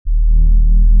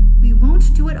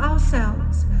it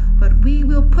ourselves, but we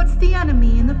will put the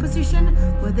enemy in the position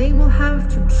where they will have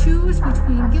to choose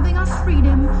between giving us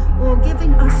freedom or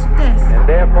giving us death. And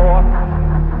therefore,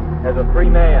 as a free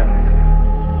man,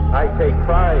 I take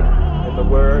pride in the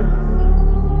word.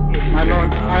 My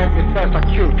Lord, I am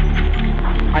self-accused.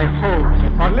 I hope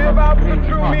that Live out the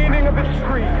true meaning of its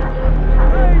creed.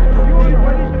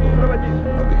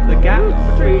 The gap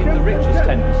between the richest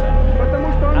 10%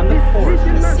 and the poorest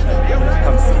 10%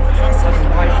 has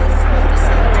widened.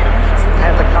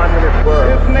 And the communist world.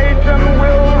 This nation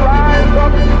will rise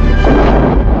up.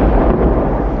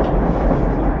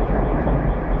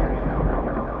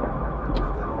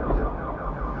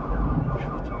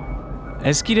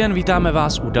 Hezký den, vítáme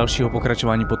vás u dalšího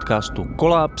pokračování podcastu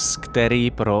Kolaps,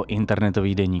 který pro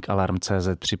internetový deník Alarm.cz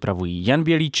připravují Jan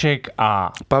Bělíček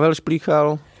a Pavel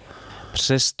Šplíchal.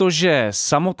 Přestože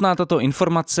samotná tato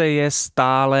informace je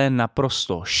stále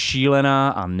naprosto šílená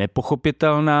a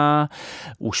nepochopitelná,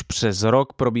 už přes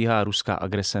rok probíhá ruská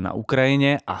agrese na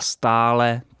Ukrajině a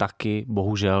stále taky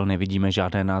bohužel nevidíme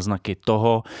žádné náznaky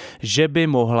toho, že by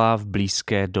mohla v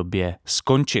blízké době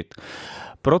skončit.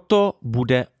 Proto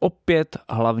bude opět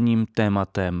hlavním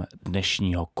tématem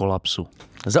dnešního kolapsu.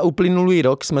 Za uplynulý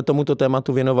rok jsme tomuto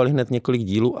tématu věnovali hned několik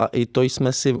dílů a i to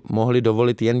jsme si mohli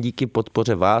dovolit jen díky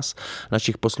podpoře vás,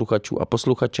 našich posluchačů a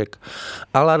posluchaček.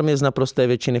 Alarm je z naprosté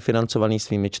většiny financovaný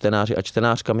svými čtenáři a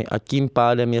čtenářkami a tím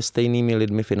pádem je stejnými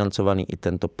lidmi financovaný i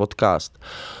tento podcast.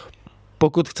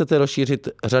 Pokud chcete rozšířit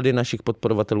řady našich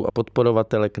podporovatelů a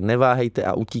podporovatelek, neváhejte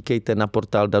a utíkejte na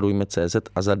portál Darujme.cz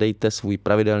a zadejte svůj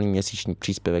pravidelný měsíční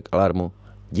příspěvek Alarmu.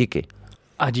 Díky.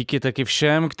 A díky taky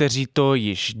všem, kteří to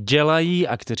již dělají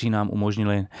a kteří nám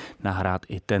umožnili nahrát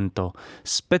i tento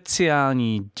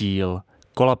speciální díl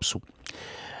Kolapsu.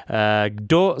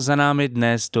 Kdo za námi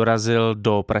dnes dorazil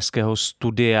do pražského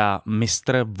studia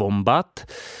Mr. Vombat?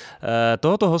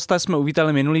 Tohoto hosta jsme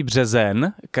uvítali minulý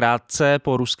březen, krátce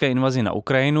po ruské invazi na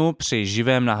Ukrajinu při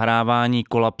živém nahrávání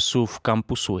Kolapsu v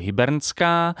kampusu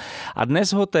Hybernská a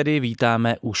dnes ho tedy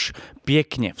vítáme už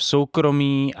pěkně v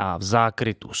soukromí a v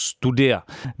zákrytu studia.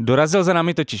 Dorazil za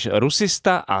námi totiž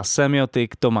rusista a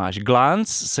sémiotik Tomáš Glanc,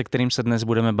 se kterým se dnes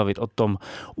budeme bavit o tom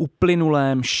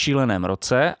uplynulém šíleném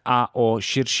roce a o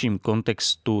širším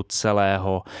kontextu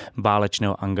celého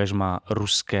válečného angažmá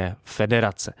Ruské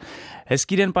federace.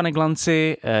 Hezký den, pane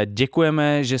Glanci,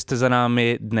 děkujeme, že jste za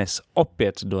námi dnes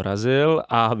opět dorazil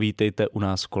a vítejte u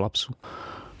nás v Kolapsu.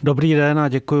 Dobrý den a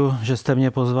děkuji, že jste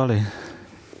mě pozvali.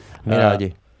 My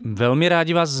rádi. Velmi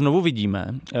rádi vás znovu vidíme.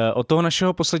 Od toho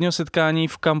našeho posledního setkání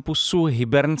v kampusu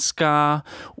Hybernská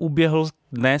uběhl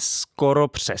dnes skoro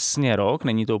přesně rok,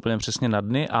 není to úplně přesně na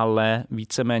dny, ale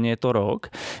víceméně je to rok.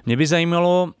 Mě by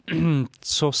zajímalo,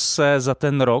 co se za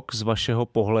ten rok z vašeho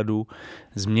pohledu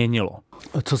změnilo.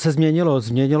 Co se změnilo?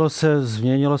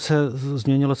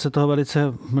 Změnilo se toho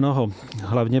velice mnoho.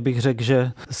 Hlavně bych řekl,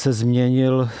 že se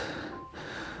změnil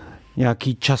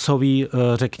nějaký časový,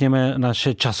 řekněme,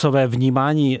 naše časové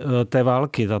vnímání té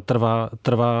války. Ta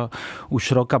trvá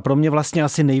už rok a pro mě vlastně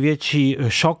asi největší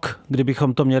šok,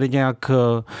 kdybychom to měli nějak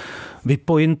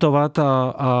vypointovat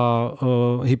a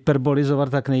hyperbolizovat,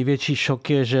 tak největší šok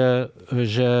je,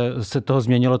 že se toho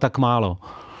změnilo tak málo.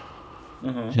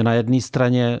 Uhum. Že na jedné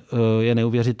straně je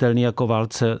neuvěřitelný, jako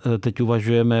válce teď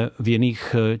uvažujeme v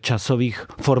jiných časových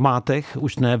formátech,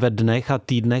 už ne ve dnech a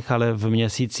týdnech, ale v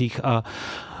měsících a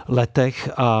letech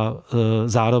a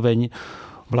zároveň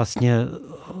vlastně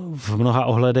v mnoha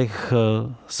ohledech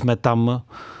jsme tam,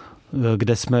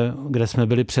 kde jsme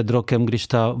byli před rokem, když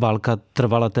ta válka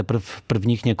trvala teprve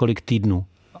prvních několik týdnů.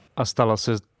 A stala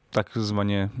se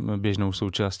takzvaně běžnou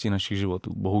součástí našich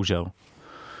životů, bohužel.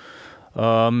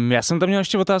 Já jsem tam měl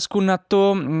ještě otázku na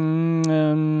to,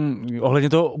 ohledně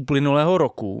toho uplynulého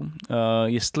roku,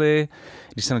 jestli,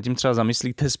 když se nad tím třeba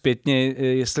zamyslíte zpětně,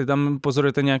 jestli tam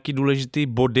pozorujete nějaký důležitý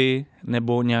body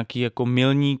nebo nějaký jako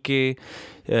milníky,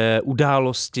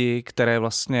 události, které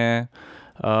vlastně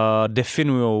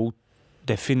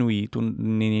definují tu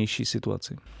nynější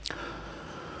situaci.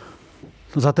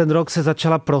 Za ten rok se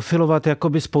začala profilovat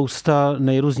jakoby spousta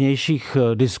nejrůznějších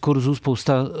diskurzů,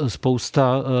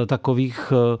 spousta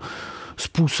takových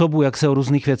způsobů, jak se o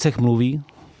různých věcech mluví.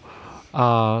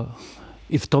 A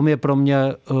i v tom je pro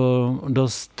mě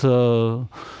dost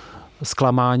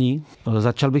zklamání.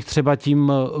 Začal bych třeba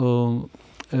tím,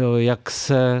 jak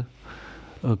se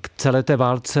k celé té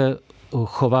válce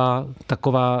chová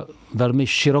taková velmi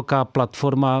široká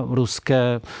platforma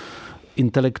ruské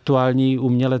intelektuální,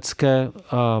 umělecké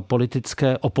a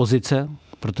politické opozice,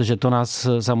 protože to nás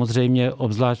samozřejmě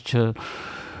obzvlášť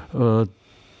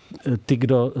ty,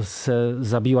 kdo se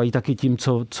zabývají taky tím,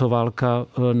 co válka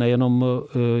nejenom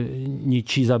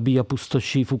ničí, zabíjí a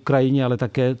pustoší v Ukrajině, ale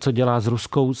také, co dělá s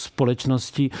ruskou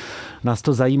společností. Nás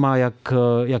to zajímá,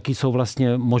 jaký jsou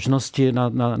vlastně možnosti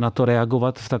na to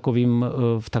reagovat v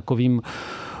takovým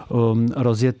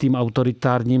rozjetým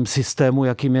autoritárním systému,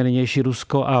 jakým je nynější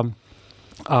Rusko,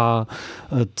 a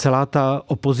celá ta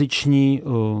opoziční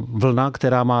vlna,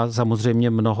 která má samozřejmě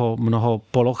mnoho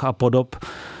poloh a podob,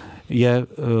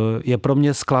 je pro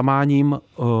mě zklamáním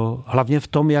hlavně v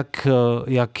tom,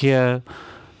 jak je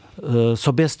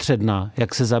soběstředná,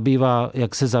 jak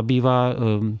se zabývá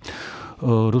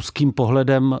ruským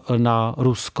pohledem na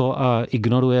Rusko a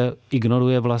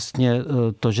ignoruje vlastně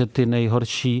to, že ty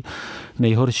nejhorší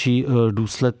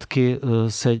důsledky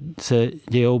se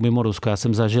dějou mimo Rusko. Já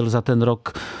jsem zažil za ten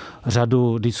rok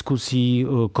řadu diskusí,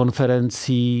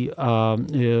 konferencí a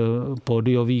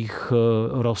pódiových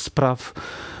rozprav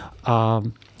a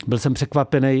byl jsem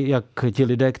překvapený, jak ti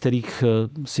lidé, kterých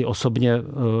si osobně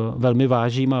velmi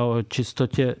vážím a o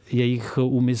čistotě jejich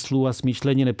úmyslů a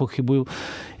smýšlení nepochybuju,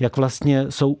 jak vlastně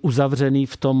jsou uzavřený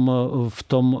v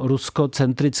tom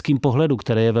ruskocentrickém pohledu,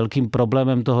 který je velkým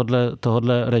problémem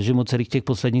tohodle režimu celých těch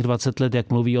posledních 20 let,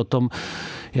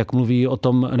 jak mluví o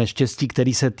tom neštěstí,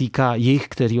 který se týká jich,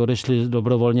 kteří odešli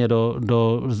dobrovolně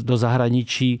do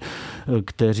zahraničí,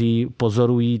 kteří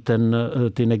pozorují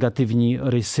ty negativní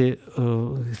rysy,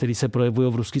 který se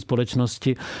projevují v ruské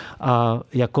společnosti a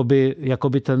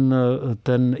jakoby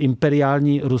ten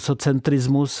imperiální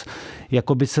rusocentrismus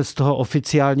jakoby se z toho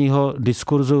oficiálního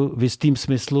diskurzu v jistým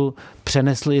smyslu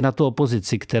přenesl i na tu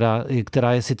opozici,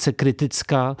 která je sice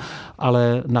kritická,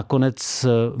 ale nakonec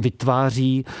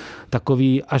vytváří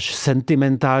takový až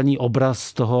sentimentální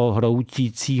obraz toho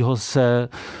hroutícího se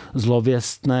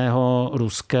zlověstného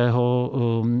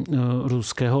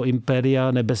ruského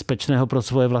impéria, nebezpečného pro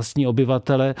svoje vlastní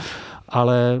obyvatele,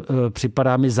 ale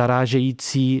připadá mi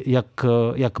zarážející,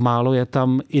 jak málo je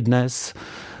tam i dnes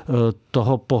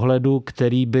toho pohledu,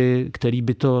 který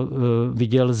by to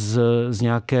viděl z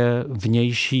nějaké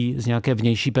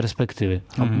vnější perspektivy.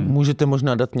 A můžete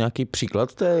možná dát nějaký příklad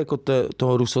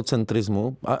toho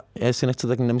rusocentrismu? A jestli nechcete,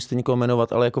 tak nemusíte nikoho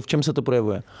jmenovat, ale jako v čem se to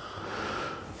projevuje?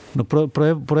 No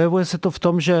projevuje se to v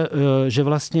tom, že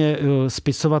vlastně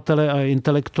spisovatelé a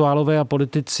intelektuálové a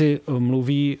politici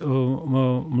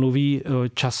mluví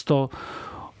často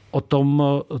o tom,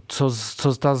 co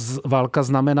ta válka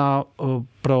znamená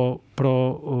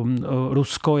pro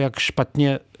Rusko, jak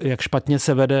špatně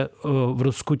se vede v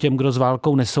Rusku těm, kdo s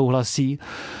válkou nesouhlasí.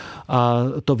 A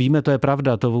to víme, to je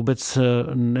pravda, to vůbec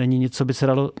není nic, co by se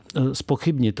dalo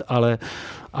zpochybnit,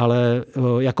 ale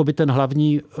jakoby ten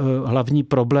hlavní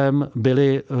problém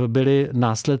byly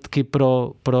následky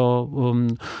pro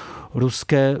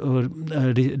ruské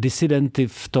disidenty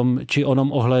v tom či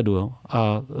onom ohledu. Jo.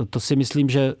 A to si myslím,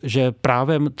 že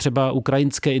právem třeba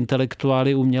ukrajinské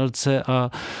intelektuály, umělce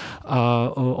a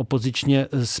opozičně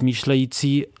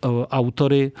smýšlející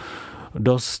autory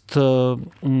dost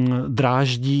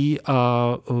dráždí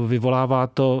a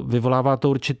vyvolává to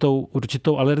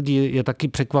určitou alergii. Je taky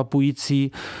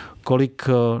překvapující, kolik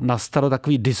nastalo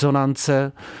takový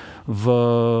disonance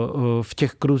v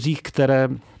těch kruzích, které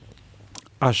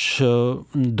až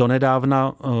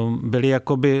donedávna byli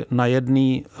jakoby na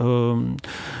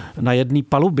jedné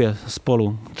palubě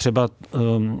spolu. Třeba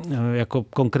jako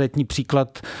konkrétní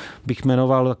příklad bych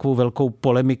jmenoval takovou velkou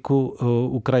polemiku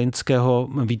ukrajinského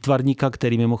výtvarníka,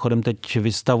 který mimochodem teď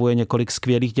vystavuje několik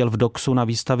skvělých děl v Doxu na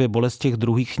výstavě Bolest těch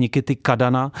druhých Nikity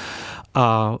Kadana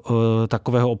a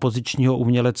takového opozičního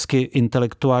umělecky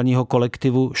intelektuálního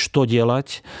kolektivu Što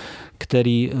dělať,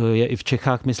 který je i v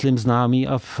Čechách, myslím, známý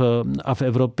a v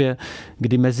Evropě,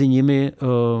 kdy mezi nimi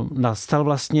nastal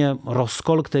vlastně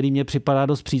rozkol, který mně připadá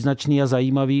dost příznačný a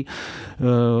zajímavý,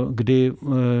 kdy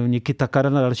Nikita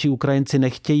Kadan a další Ukrajinci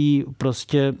nechtějí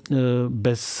prostě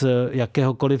bez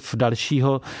jakéhokoliv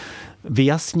dalšího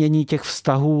vyjasnění těch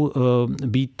vztahů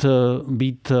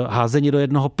být házeni do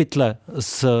jednoho pytle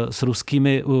s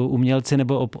ruskými umělci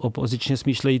nebo opozičně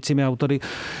smýšlejícími autory,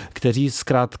 kteří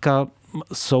zkrátka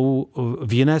jsou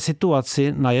v jiné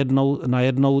situaci,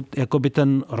 najednou jakoby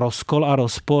ten rozkol a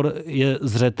rozpor je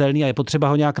zřetelný a je potřeba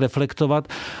ho nějak reflektovat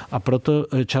a proto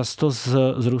často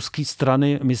z ruské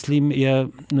strany, myslím, je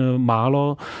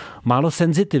málo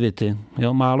senzitivity,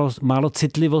 jo? Málo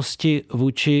citlivosti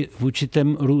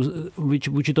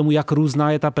vůči tomu, jak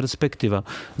různá je ta perspektiva.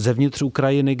 Zevnitř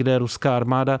Ukrajiny, kde ruská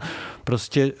armáda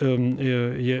prostě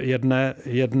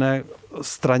jedné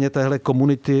straně téhle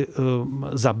komunity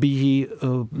zabíjí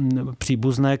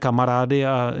příbuzné kamarády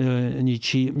a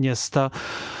ničí města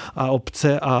a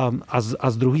obce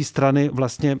a z druhé strany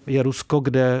vlastně je Rusko,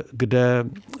 kde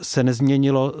se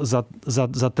nezměnilo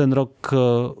za ten rok,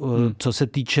 co se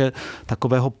týče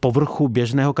takového povrchu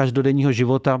běžného každodenního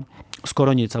života,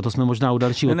 skoro nic. A to jsme možná u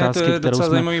další otázky, to je kterou jsme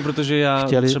zajímavý, protože já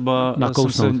třeba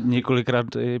nakousnout. jsem se několikrát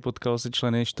potkal se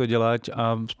členy, to dělat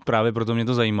a právě proto mě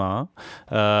to zajímá.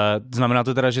 Znamená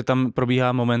to teda, že tam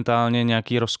probíhá momentálně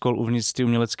nějaký rozkol uvnitř ty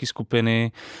umělecké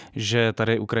skupiny, že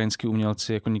tady ukrajinský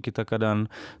umělci jako Nikita Kadan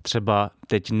třeba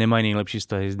teď nemají nejlepší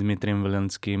vztahy s Dmitriem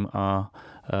Vilenským a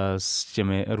s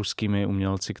těmi ruskými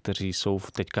umělci, kteří jsou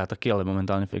teďka taky, ale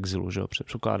momentálně v exilu, že jo,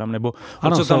 předpokládám, nebo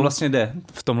o co tam vlastně jde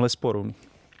v tomhle sporu?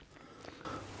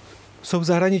 Jsou v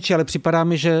zahraničí, ale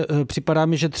připadá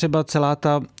mi, že třeba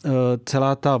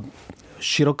celá ta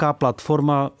široká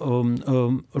platforma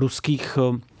ruských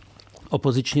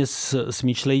opozičně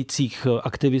smýšlejících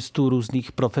aktivistů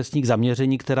různých profesních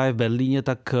zaměření, která je v Berlíně,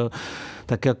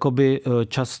 tak jakoby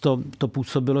často to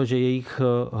působilo, že jejich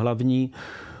hlavní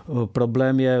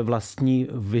problém je vlastní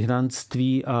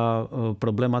vyhnanství a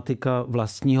problematika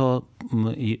vlastního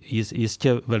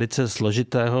jistě velice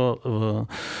složitého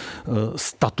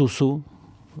statusu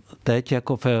teď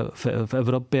jako v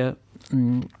Evropě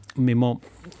mimo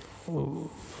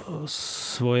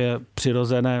svoje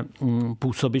přirozené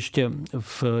působiště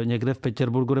někde v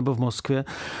Petěrburgu nebo v Moskvě,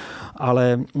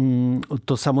 ale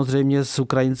to samozřejmě z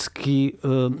ukrajinské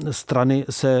strany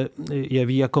se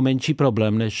jeví jako menší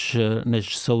problém,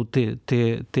 než jsou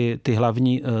ty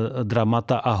hlavní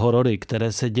dramata a horory,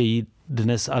 které se dějí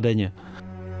dnes a denně.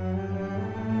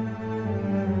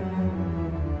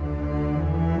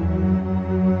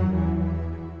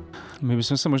 My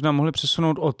bychom se možná mohli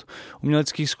přesunout od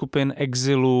uměleckých skupin,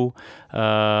 exilu,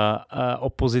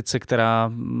 opozice,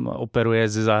 která operuje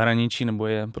ze zahraničí nebo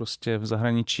je prostě v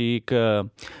zahraničí, k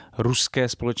ruské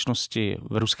společnosti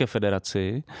v Ruské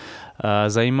federaci.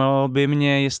 Zajímalo by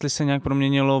mě, jestli se nějak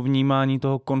proměnilo vnímání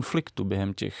toho konfliktu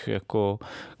během těch jako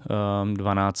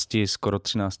 12, skoro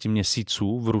 13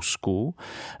 měsíců v Rusku.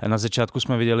 Na začátku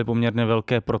jsme viděli poměrně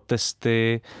velké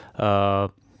protesty,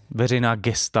 veřejná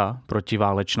gesta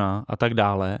protiválečná a tak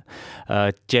dále.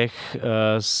 Těch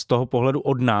z toho pohledu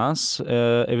od nás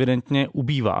evidentně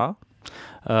ubývá.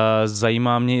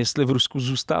 Zajímá mě, jestli v Rusku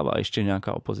zůstává ještě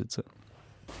nějaká opozice.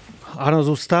 Ano,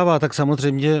 zůstává, tak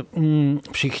samozřejmě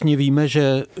všichni víme,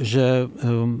 že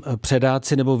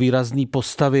předáci nebo výrazný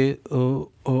postavy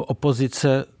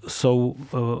opozice jsou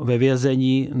ve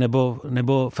vězení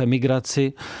nebo v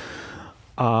emigraci.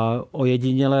 A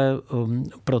ojedinělé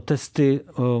protesty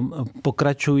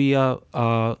pokračují a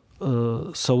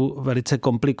jsou velice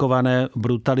komplikované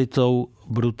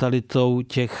brutalitou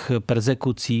těch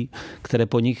perzekucí, které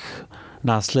po nich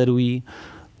následují.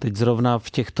 Teď zrovna v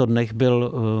těchto dnech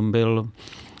byl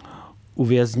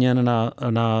uvězněn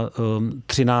na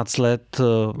 13 let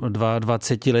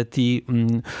 22letý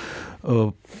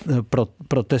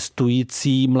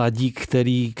protestující mladík,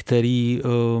 který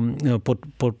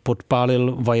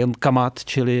podpálil vojenkamat,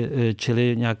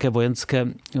 čili nějaké vojenské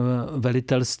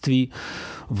velitelství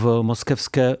v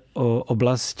moskevské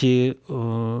oblasti.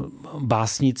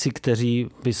 Básníci, kteří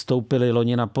vystoupili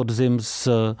loni na podzim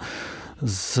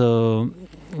s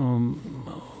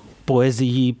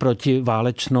poezií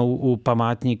protiválečnou u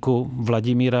památníku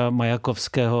Vladimíra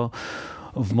Majakovského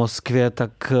v Moskvě,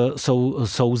 tak jsou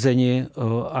souzeni.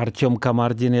 Arťom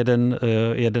Kamardin,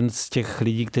 jeden z těch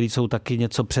lidí, kteří jsou taky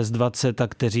něco přes 20 a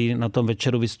kteří na tom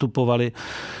večeru vystupovali,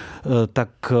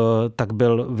 tak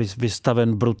byl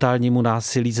vystaven brutálnímu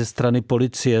násilí ze strany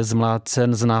policie,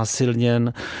 zmlácen,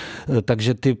 znásilněn.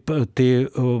 Takže ty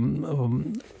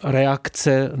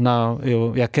reakce na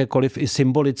jakékoliv i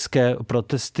symbolické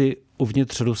protesty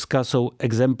uvnitř Ruska jsou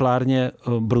exemplárně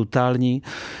brutální.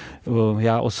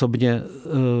 Já osobně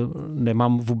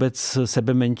nemám vůbec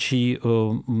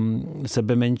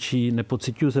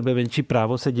nepociťuji sebemenší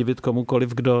právo se divit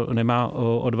komukoliv, kdo nemá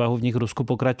odvahu v nich Rusku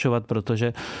pokračovat,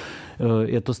 protože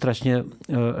je to strašně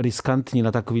riskantní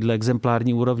na takovýhle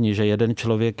exemplární úrovni, že jeden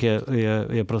člověk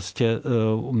je prostě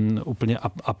úplně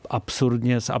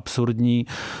absurdně s absurdní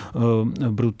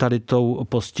brutalitou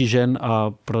postižen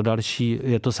a pro další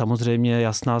je to samozřejmě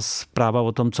jasná zpráva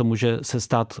o tom, co může se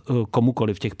stát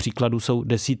komukoliv v těch příkladech příkladů jsou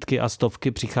desítky a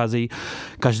stovky, přicházejí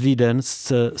každý den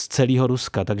z celého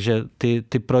Ruska. Takže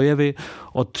ty projevy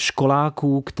od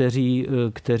školáků,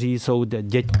 kteří jsou,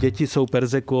 děti jsou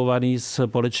perzekuovaný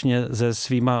společně se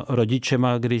svýma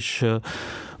rodičema, když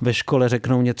ve škole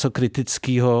řeknou něco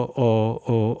kritického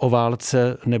o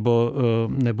válce nebo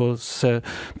se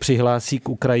přihlásí k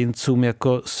Ukrajincům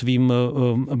jako svým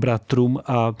bratrům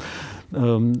a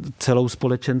celou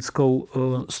společenskou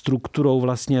strukturou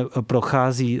vlastně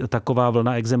prochází taková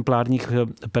vlna exemplárních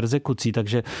perzekucí.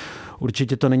 Takže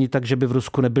určitě to není tak, že by v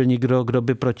Rusku nebyl nikdo, kdo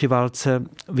by proti válce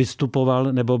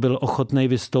vystupoval nebo byl ochotný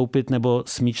vystoupit nebo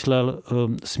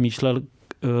smýšlel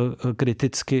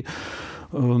kriticky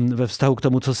ve vztahu k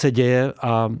tomu, co se děje,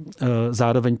 a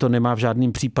zároveň to nemá v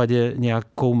žádném případě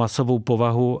nějakou masovou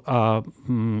povahu a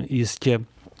jistě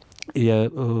je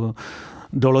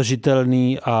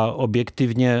doložitelný a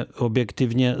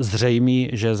objektivně zřejmý,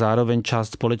 že zároveň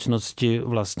část společnosti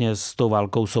vlastně s tou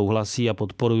válkou souhlasí a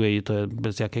podporuje ji. To je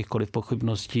bez jakýchkoliv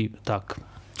pochybností tak.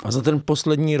 A za ten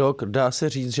poslední rok dá se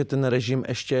říct, že ten režim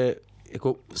ještě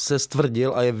jako se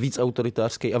stvrdil a je víc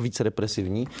autoritářský a víc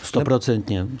represivní?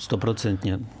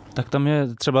 100%. Tak tam je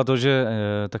třeba to, že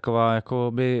taková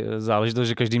jakoby záležitost,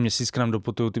 že každý měsíc k nám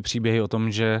doputují ty příběhy o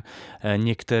tom, že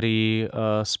některý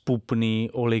spupný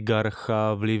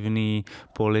oligarcha, vlivný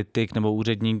politik nebo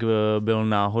úředník byl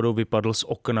náhodou vypadl z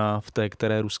okna v té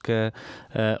které ruské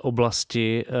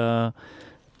oblasti.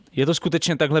 Je to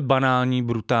skutečně takhle banální,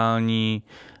 brutální,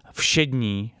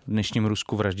 všední v dnešním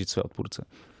Rusku vraždit své odpůrce?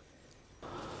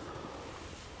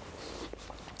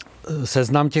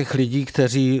 Seznam těch lidí,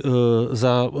 kteří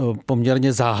za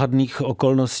poměrně záhadných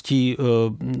okolností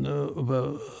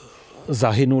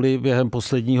zahynuli během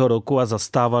posledního roku a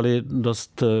zastávali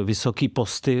dost vysoký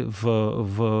posty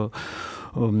v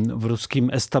ruském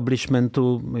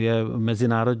establishmentu, je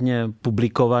mezinárodně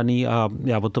publikovaný a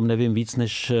já o tom nevím víc,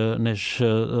 než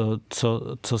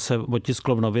co se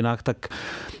otisklo v novinách, tak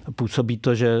působí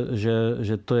to,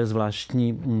 že to je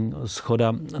zvláštní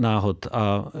shoda náhod.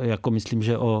 A jako myslím,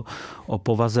 že o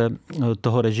povaze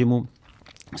toho režimu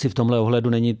si v tomhle ohledu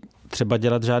není třeba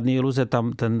dělat žádný iluze.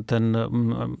 Tam ten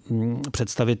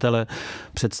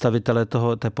představitele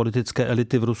té politické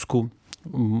elity v Rusku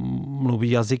mluví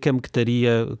jazykem, který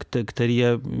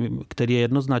je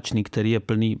jednoznačný, který je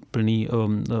plný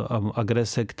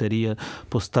agrese, který je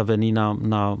postavený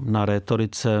na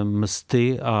rétorice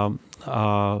msty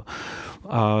a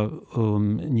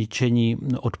ničení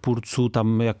odpůrců.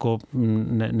 Tam jako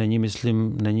není,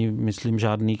 myslím,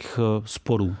 žádných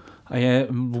sporů. A je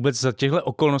vůbec za těchto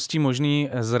okolností možný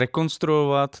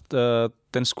zrekonstruovat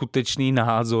ten skutečný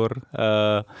názor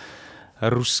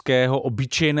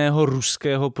obyčejného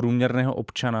ruského průměrného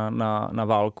občana na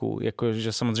válku?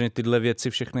 Jakože samozřejmě tyhle věci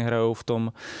všechny hrajou v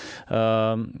tom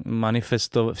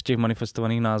v těch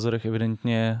manifestovaných názorech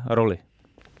evidentně roli.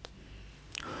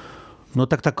 No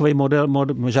tak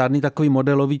žádný takový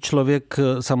modelový člověk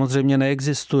samozřejmě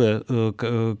neexistuje.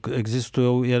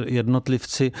 Existují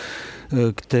jednotlivci,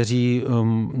 kteří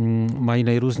mají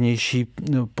nejrůznější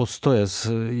postoje.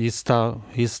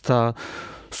 Jistá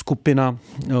skupina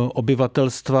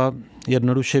obyvatelstva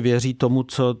jednoduše věří tomu,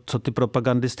 co ty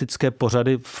propagandistické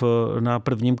pořady na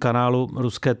prvním kanálu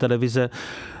ruské televize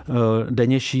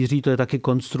denně šíří. To je taky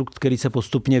konstrukt, který se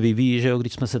postupně vyvíjí. Že jo?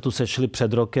 Když jsme se tu sešli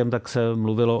před rokem, tak se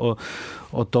mluvilo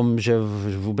o tom, že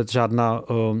vůbec žádná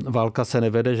válka se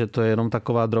nevede, že to je jenom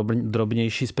taková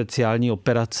drobnější speciální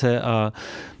operace, a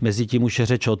mezi tím už je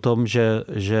řeč o tom, že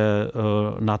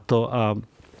NATO a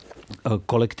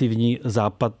kolektivní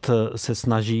západ se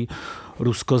snaží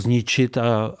Rusko zničit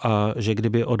a že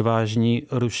kdyby odvážní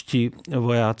ruští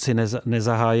vojáci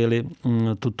nezahájili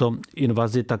tuto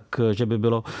invazi, tak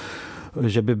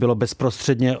že by byla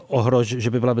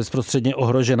bezprostředně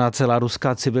ohrožená celá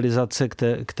ruská civilizace,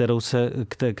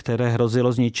 které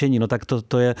hrozilo zničení. No tak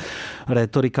to je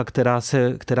rétorika,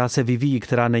 která se vyvíjí,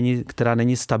 která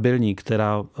není stabilní,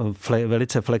 která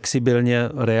velice flexibilně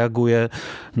reaguje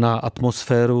na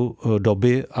atmosféru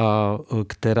doby a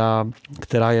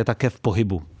která je také v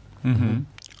pohybu. Mm-hmm.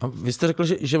 A vy jste řekl,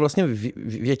 že vlastně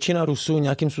většina Rusů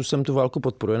nějakým způsobem tu válku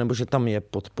podporuje, nebo že tam je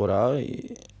podpora.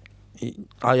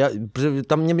 A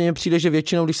tam mně přijde, že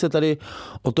většinou, když se tady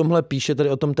o tomhle píše, tady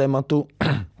o tom tématu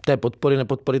té podpory,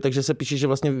 nepodpory, takže se píše, že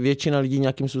vlastně většina lidí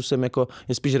nějakým způsobem jako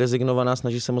je spíš rezignovaná,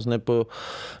 snaží se moc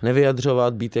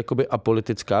nevyjadřovat, být jakoby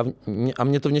apolitická. A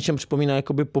mě to v něčem připomíná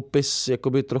jakoby popis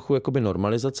jakoby trochu jakoby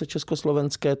normalizace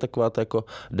československé, taková ta jako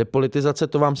depolitizace,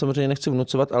 to vám samozřejmě nechci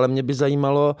vnucovat, ale mě by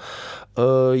zajímalo,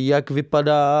 jak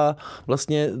vypadá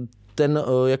vlastně ten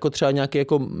jako třeba nějaký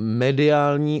jako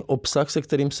mediální obsah, se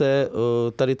kterým se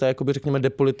tady ta, jakoby řekněme,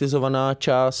 depolitizovaná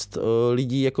část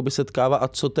lidí jakoby setkává a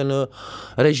co ten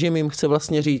režim jim chce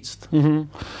vlastně říct. Mm-hmm.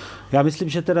 Já myslím,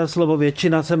 že teda slovo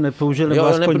většina jsem nepoužil, nebo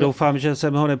aspoň doufám, že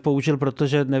jsem ho nepoužil,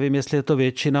 protože nevím, jestli je to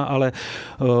většina, ale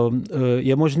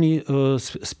je možný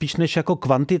spíš než jako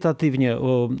kvantitativně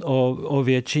o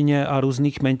většině a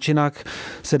různých menšinách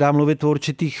se dá mluvit o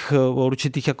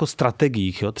určitých jako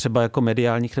strategiích, jo? Třeba jako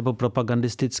mediálních nebo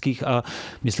propagandistických a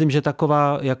myslím, že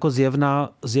taková jako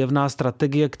zjevná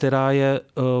strategie, která je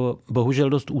bohužel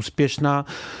dost úspěšná,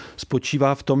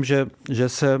 spočívá v tom, že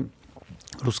se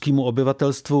ruskému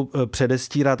obyvatelstvu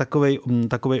předestírá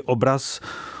takovej obraz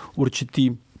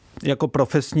určitý jako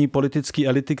profesní politické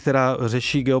elity, která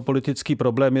řeší geopolitické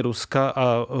problémy Ruska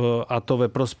a to ve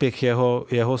prospěch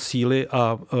jeho síly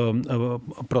a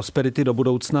prosperity do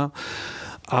budoucna.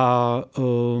 A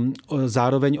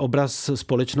zároveň obraz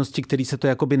společnosti, který se to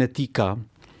jakoby netýká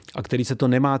a který se to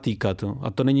nemá týkat.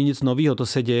 A to není nic nového,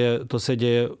 to se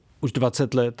děje už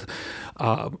 20 let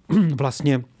a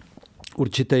vlastně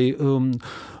určitý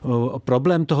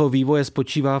problém toho vývoje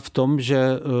spočívá v tom,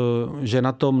 že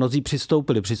na to mnozí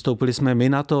přistoupili. Přistoupili jsme my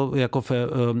na to jako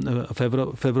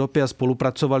v Evropě a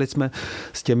spolupracovali jsme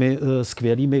s těmi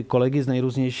skvělými kolegy z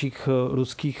nejrůznějších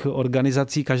ruských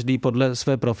organizací, každý podle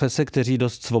své profese, kteří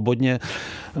dost svobodně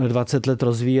 20 let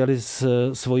rozvíjeli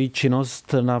svoji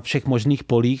činnost na všech možných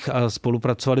polích a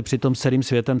spolupracovali přitom s celým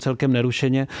světem celkem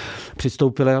nerušeně.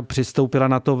 Přistoupila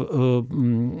na to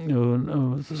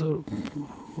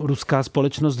ruská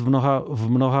společnost v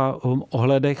mnoha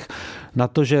ohledech na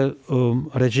to, že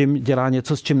režim dělá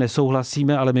něco, s čím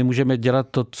nesouhlasíme, ale my můžeme dělat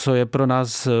to, co je pro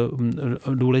nás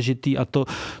důležitý a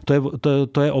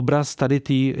to je obraz tady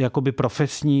té jakoby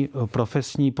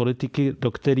profesní politiky,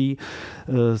 do který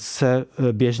se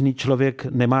běžný člověk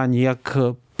nemá nijak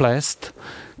plést,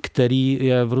 který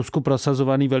je v Rusku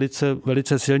prosazovaný velice,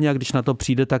 velice silně a když na to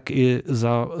přijde, tak i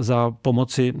za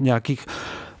pomoci nějakých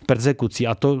perzekucí.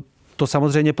 A to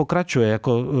samozřejmě pokračuje.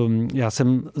 Jako, já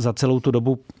jsem za celou tu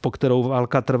dobu, po kterou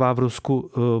válka trvá v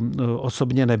Rusku,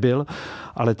 osobně nebyl,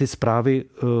 ale ty zprávy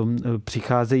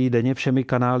přicházejí denně všemi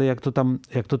kanály,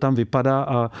 jak to tam vypadá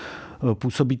a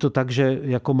působí to tak, že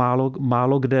jako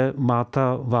málo kde má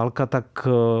ta válka, tak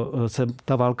se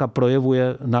ta válka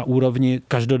projevuje na úrovni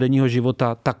každodenního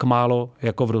života tak málo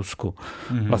jako v Rusku.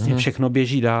 Vlastně všechno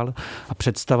běží dál a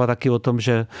představa taky o tom,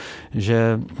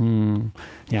 že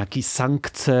nějaký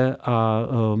sankce a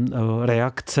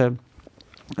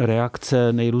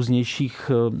reakce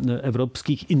nejrůznějších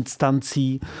evropských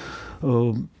instancí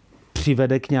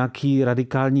přivede k nějaký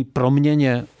radikální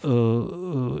proměně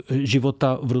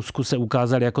života v Rusku, se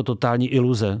ukázaly jako totální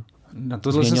iluze.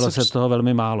 Změnilo se toho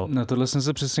velmi málo. Na tohle jsem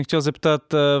se přesně chtěl zeptat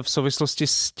v souvislosti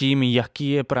s tím, jaký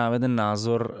je právě ten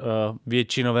názor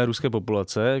většinové ruské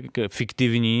populace,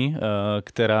 fiktivní,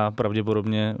 která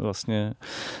pravděpodobně vlastně,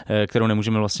 kterou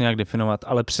nemůžeme vlastně nějak definovat,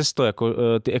 ale přesto jako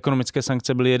ty ekonomické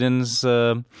sankce byly jeden z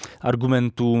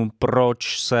argumentů,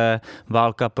 proč se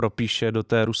válka propíše do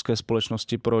té ruské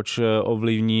společnosti, proč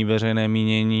ovlivní veřejné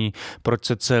mínění, proč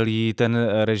se celý ten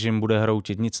režim bude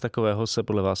hroutit. Nic takového se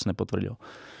podle vás nepotvrdilo.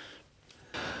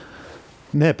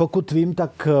 Ne, pokud vím,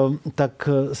 tak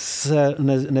se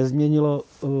nezměnilo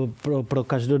pro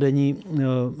každodenní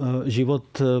život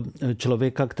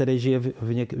člověka, který žije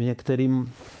v některém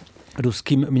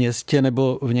ruském městě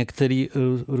nebo v některé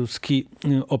ruské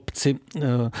obci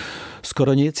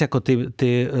skoro nic, jako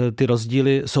ty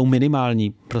rozdíly jsou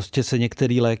minimální. Prostě se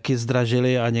některé léky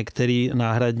zdražily a některé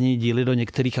náhradní díly do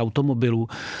některých automobilů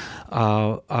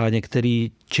a některé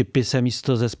čipy se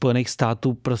místo ze Spojených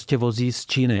států prostě vozí z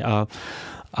Číny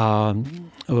a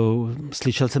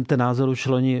slyšel jsem ten názor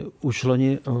už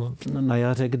loni na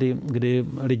jaře, kdy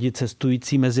lidi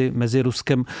cestující mezi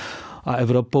Ruskem a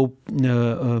Evropou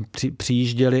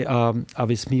přijížděli a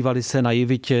vysmívali se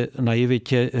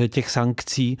naivitě těch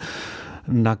sankcí,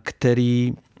 na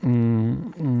který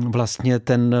vlastně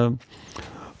ten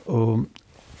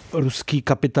ruský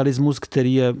kapitalismus,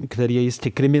 který je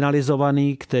jistě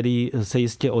kriminalizovaný, který se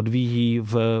jistě odvíjí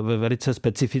ve velice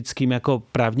specifickým jako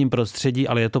právním prostředí,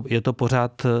 ale je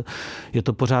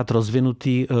to pořád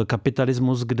rozvinutý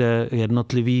kapitalismus, kde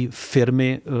jednotlivé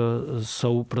firmy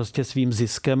jsou prostě svým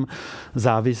ziskem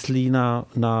závislí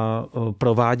na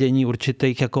provádění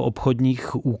určitých jako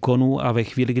obchodních úkonů a ve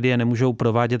chvíli, kdy je nemůžou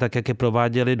provádět tak, jak je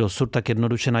prováděli dosud, tak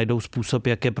jednoduše najdou způsob,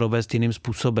 jak je provést jiným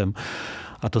způsobem.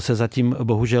 A to se zatím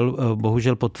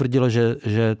bohužel potvrdilo, že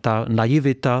ta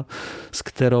naivita, s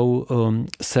kterou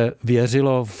se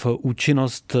věřilo v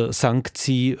účinnost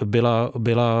sankcí,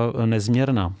 byla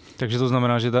nezměrná. Takže to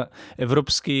znamená, že ta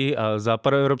evropský a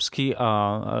západoevropský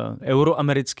a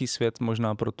euroamerický svět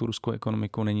možná pro tu ruskou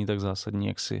ekonomiku není tak zásadní,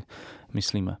 jak si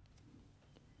myslíme.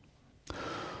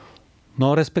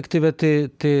 No, respektive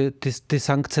ty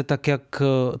sankce,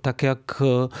 tak jak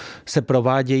se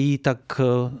provádějí, tak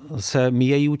se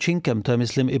míjejí účinkem. To je,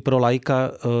 myslím, i pro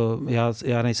laika.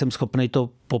 Já nejsem schopný to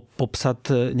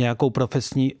popsat nějakou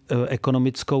profesní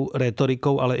ekonomickou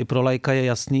rétorikou, ale i pro laika je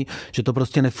jasný, že to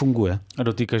prostě nefunguje. A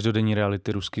do té každodenní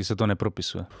reality ruský se to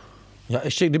nepropisuje. Já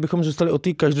ještě, kdybychom zůstali o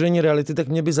té každodenní reality, tak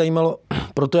mě by zajímalo,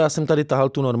 proto já jsem tady tahal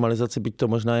tu normalizaci, byť to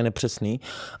možná je nepřesný,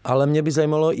 ale mě by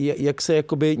zajímalo, jak se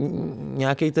jakoby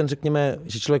nějaký ten, řekněme,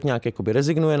 že člověk nějak jakoby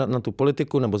rezignuje na tu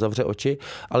politiku nebo zavře oči,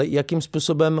 ale jakým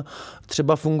způsobem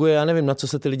třeba funguje, já nevím, na co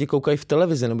se ty lidi koukají v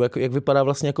televizi, nebo jak vypadá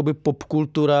vlastně jakoby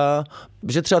popkultura,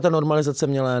 že třeba ta normalizace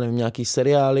měla, já nevím, nějaký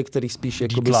seriály, který spíš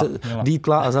jakoby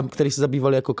dítla a který se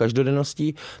zabývali jako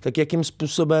každodenností, tak jakým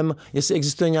způsobem, jestli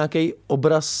existuje nějaký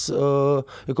obraz,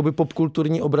 jakoby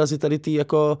popkulturní obrazy tady ty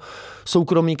jako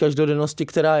soukromí každodennosti,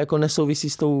 která jako nesouvisí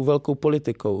s tou velkou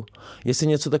politikou. Jestli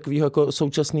něco takového jako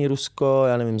současný Rusko,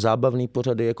 já nevím, zábavný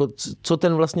pořady, jako co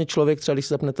ten vlastně člověk třeba, když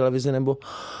se zapne televizi nebo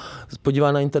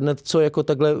podívá na internet, co jako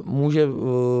takhle může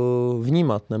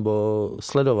vnímat nebo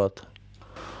sledovat.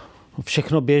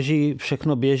 Všechno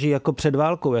běží jako před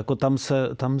válkou, jako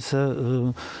tam se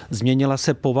změnila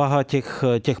se povaha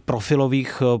těch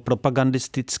profilových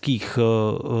propagandistických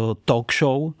talk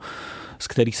show, z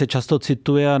kterých se často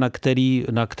cituje a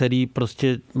na který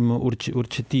prostě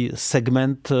určitý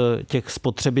segment těch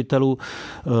spotřebitelů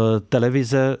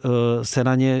televize se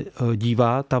na ně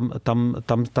dívá.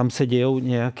 Tam se dějou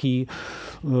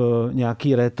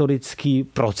nějaký rétorický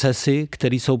procesy,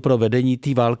 které jsou pro vedení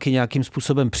té války nějakým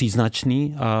způsobem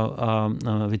příznačný a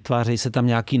vytvářejí se tam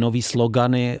nějaký nový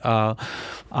slogany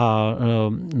a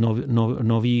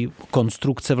nový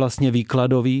konstrukce vlastně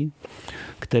výkladový,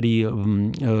 který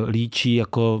líčí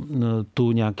jako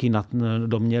tu nějaký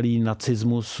domnělý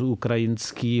nacismus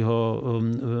ukrajinského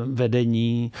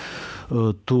vedení,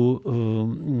 tu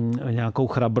nějakou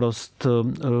chrabrost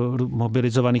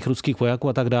mobilizovaných ruských vojáků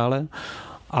a tak dále.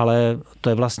 Ale to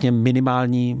je vlastně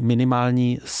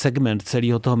minimální segment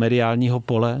celého toho mediálního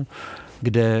pole,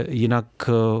 kde jinak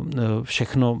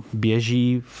všechno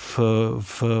běží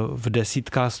v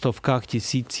desítkách, stovkách,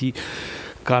 tisící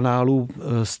kanálů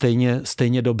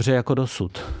stejně dobře jako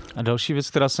dosud. A další věc,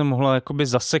 která se mohla jakoby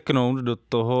zaseknout do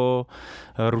toho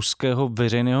ruského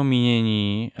veřejného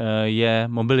mínění, je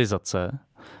mobilizace.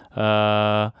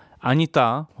 Ani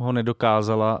ta ho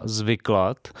nedokázala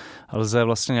zvyklat. Lze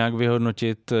vlastně nějak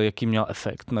vyhodnotit, jaký měl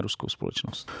efekt na ruskou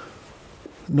společnost.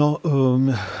 No,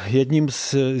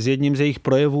 jedním z jejich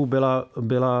projevů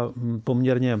byla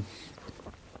poměrně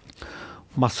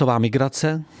masová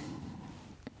migrace,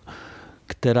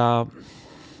 která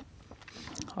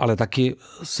ale taky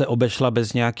se obešla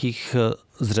bez nějakých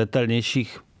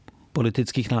zřetelnějších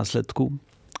politických následků.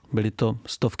 Byly to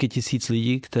stovky tisíc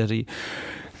lidí,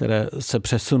 které se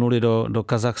přesunuli do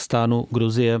Kazachstánu,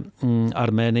 Gruzie,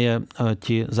 Arménie,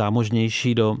 ti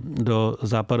zámožnější do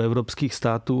západoevropských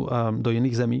států a do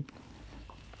jiných zemí,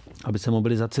 aby se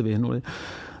mobilizaci vyhnuli.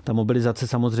 Ta mobilizace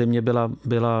samozřejmě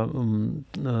byla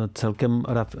celkem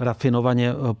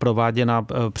rafinovaně prováděna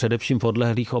především v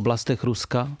odlehlých oblastech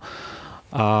Ruska.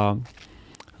 A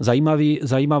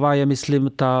zajímavá je,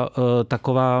 myslím, ta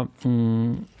taková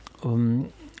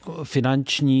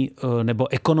finanční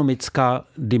nebo ekonomická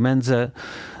dimenze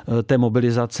té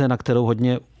mobilizace, na kterou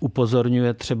hodně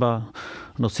upozorňuje třeba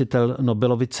nositel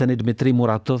Nobelovy ceny Dmitrij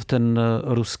Muratov, ten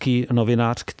ruský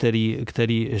novinář,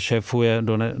 který šéfuje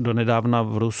donedávna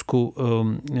v Rusku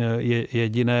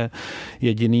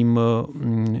jediným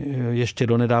ještě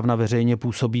donedávna veřejně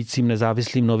působícím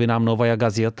nezávislým novinám Novaja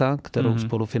Gazeta, kterou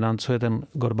spolufinancuje ten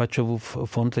Gorbačovův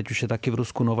fond. Teď už je taky v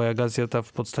Rusku Novaja Gazeta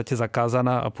v podstatě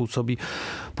zakázaná a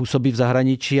působí v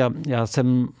zahraničí. A já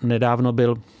jsem nedávno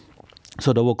byl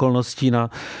shodou okolností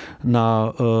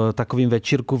na takovým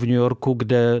večírku v New Yorku,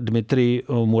 kde Dmitrij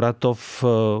Muratov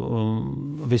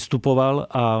vystupoval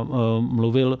a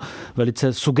mluvil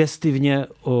velice sugestivně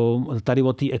tady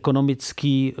o té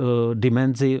ekonomické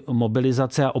dimenzi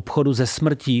mobilizace a obchodu ze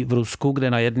smrtí v Rusku,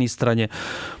 kde na jedné straně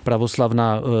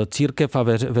pravoslavná církev a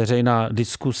veřejná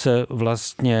diskuse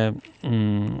vlastně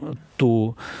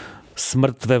tu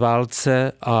smrt ve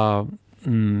válce a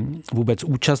vůbec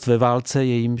účast ve válce,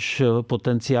 jejímž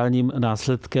potenciálním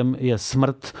následkem je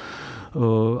smrt,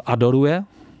 adoruje.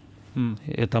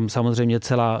 Je tam samozřejmě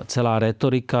celá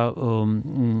rétorika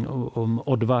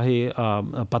odvahy a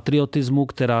patriotismu,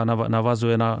 která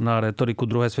navazuje na rétoriku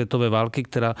druhé světové války,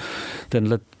 která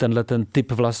ten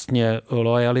typ vlastně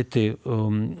loajality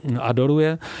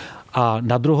adoruje. A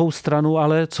na druhou stranu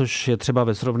ale, což je třeba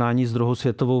ve srovnání s druhou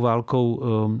světovou válkou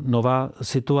nová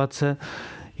situace,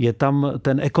 je tam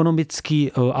ten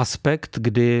ekonomický aspekt,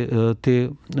 kdy ty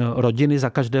rodiny za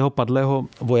každého padlého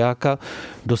vojáka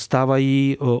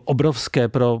dostávají obrovské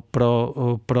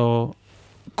pro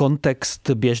kontext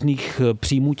běžných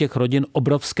příjmů těch rodin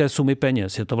obrovské sumy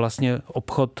peněz. Je to vlastně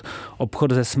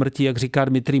obchod ze smrtí, jak říká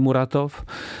Dmitrij Muratov,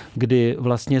 kdy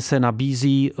vlastně se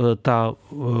nabízí ta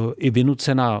i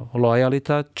vynucená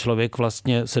loajalita. Člověk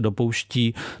vlastně se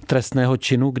dopouští trestného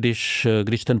činu,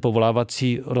 když ten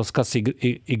povolávací rozkaz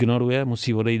ignoruje,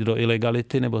 musí odejít do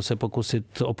ilegality nebo se pokusit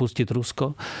opustit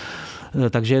Rusko.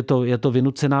 Takže je to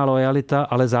vynucená loajalita,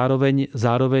 ale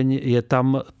zároveň je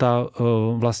tam ta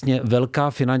vlastně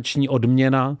velká finanční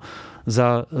odměna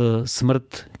za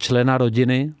smrt člena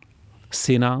rodiny,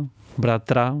 syna,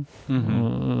 bratra,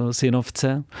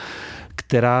 synovce,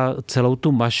 která celou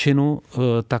tu mašinu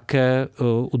také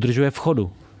udržuje v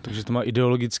chodu. Takže to má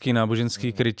ideologický,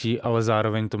 náboženský krytí, ale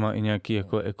zároveň to má i nějaký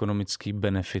jako ekonomický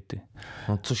benefity.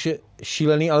 No, což je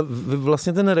šílený, ale vy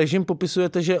vlastně ten režim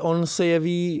popisujete, že on se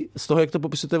jeví, z toho, jak to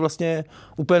popisujete, vlastně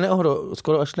úplně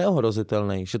skoro až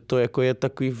neohrozitelný. Že to jako je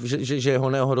takový, že ho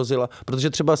neohrozila. Protože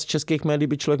třeba z českých médií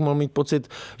by člověk mohl mít pocit,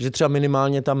 že třeba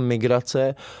minimálně ta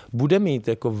migrace bude mít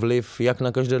jako vliv jak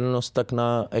na každodennost, tak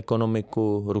na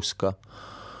ekonomiku Ruska.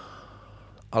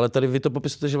 Ale tady vy to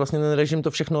popisujete, že vlastně ten režim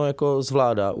to všechno jako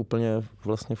zvládá úplně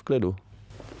vlastně v klidu.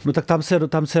 No tak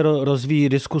tam se rozvíjí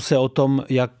diskuse o tom,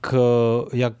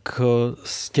 jak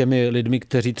s těmi lidmi,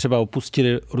 kteří třeba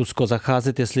opustili Rusko,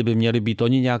 zacházet, jestli by měli být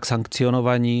oni nějak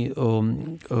sankcionovaní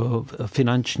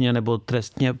finančně nebo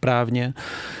trestně právně.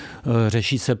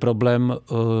 Řeší se problém,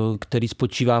 který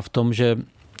spočívá v tom, že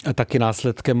taky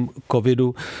následkem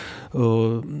covidu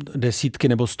desítky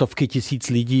nebo stovky tisíc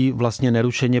lidí vlastně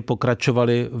nerušeně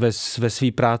pokračovali ve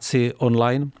své práci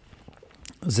online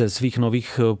ze svých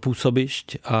nových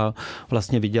působišť a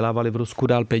vlastně vydělávali v Rusku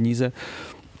dál peníze.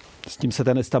 S tím se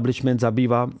ten establishment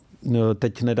zabývá.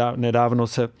 Teď nedávno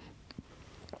se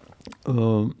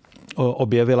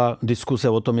objevila diskuse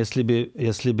o tom, jestli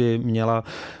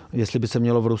by se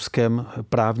mělo v ruském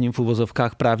právním, v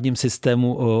uvozovkách právním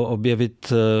systému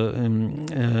objevit,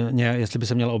 jestli by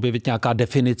se měla objevit nějaká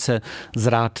definice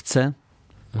zrádce.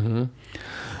 Mm-hmm.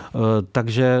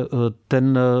 Takže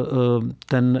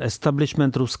ten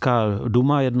establishment, ruská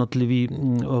duma, jednotliví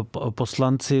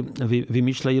poslanci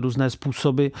vymýšlejí různé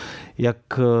způsoby,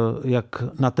 jak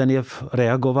na ten jev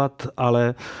reagovat,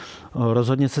 ale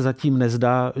rozhodně se zatím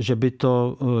nezdá,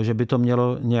 že by to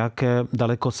mělo nějaké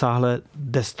dalekosáhlé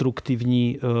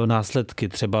destruktivní následky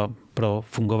třeba pro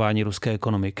fungování ruské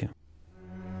ekonomiky.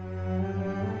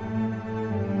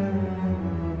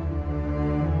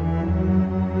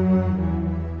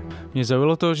 Mě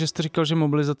zaujalo to, že jste říkal, že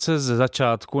mobilizace ze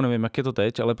začátku, nevím, jak je to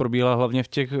teď, ale probíhala hlavně v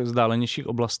těch vzdálenějších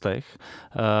oblastech.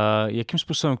 Jakým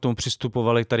způsobem k tomu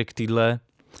přistupovali tady k téhle,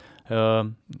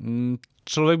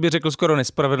 člověk by řekl skoro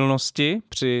nespravedlnosti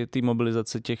při té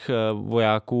mobilizaci těch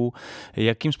vojáků?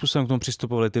 Jakým způsobem k tomu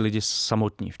přistupovali ty lidi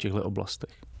samotní v těchto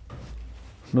oblastech?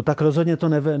 No tak rozhodně to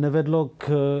nevedlo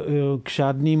k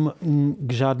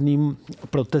žádným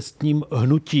protestním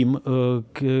hnutím,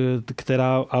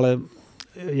 která ale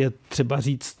je třeba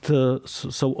říct,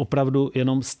 jsou opravdu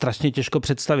jenom strašně těžko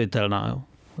představitelná. Jo?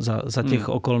 Za těch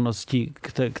okolností,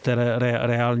 které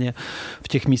reálně v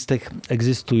těch místech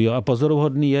existují. A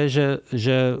pozoruhodný je,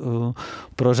 že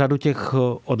pro řadu těch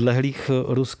odlehlých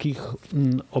ruských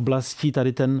oblastí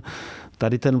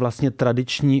tady ten vlastně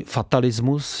tradiční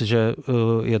fatalismus, že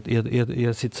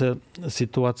je sice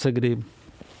situace, kdy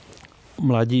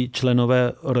mladí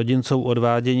členové rodin jsou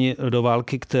odváděni do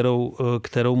války,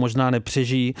 kterou možná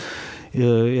nepřežijí.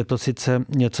 Je to sice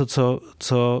něco,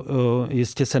 co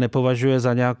jistě se nepovažuje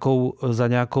za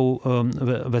nějakou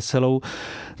veselou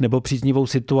nebo příznivou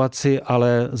situaci,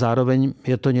 ale zároveň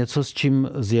je to něco, s čím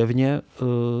zjevně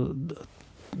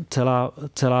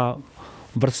celá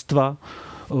vrstva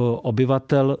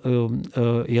obyvatel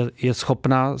je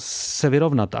schopná se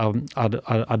vyrovnat.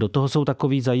 A do toho jsou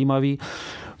takový zajímavý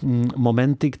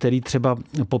momenty, který třeba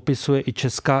popisuje i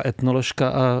česká etnoložka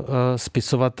a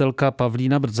spisovatelka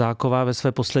Pavlína Brdzáková ve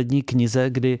své poslední knize,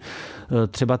 kdy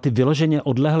třeba ty vyloženě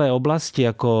odlehlé oblasti,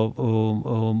 jako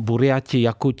Burjati,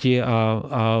 Jakuti a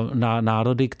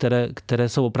národy, které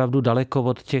jsou opravdu daleko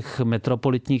od těch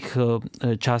metropolitních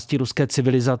částí ruské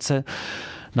civilizace,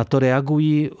 na to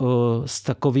reagují s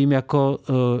takovým jako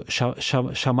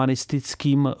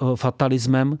šamanistickým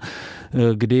fatalismem,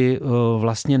 kdy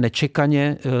vlastně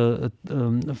nečekaně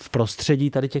v prostředí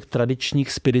tady těch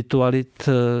tradičních spiritualit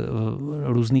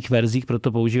různých verzích,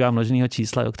 proto používám množného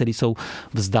čísla, které jsou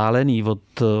vzdálený od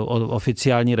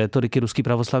oficiální rétoriky Ruské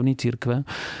pravoslavné církve,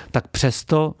 tak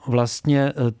přesto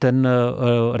vlastně ten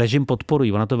režim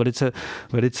podporují. Ona to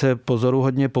velice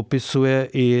pozoruhodně popisuje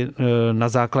i na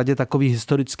základě takový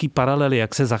historický paralely,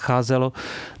 jak se zacházelo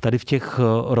tady v těch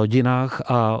rodinách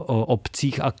a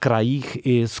obcích a krajích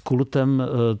i s kultem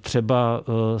třeba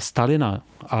Stalina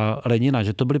a Lenina,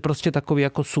 že to byli prostě takový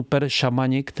jako super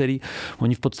šamani, který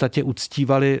oni v podstatě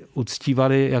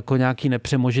uctívali jako nějaký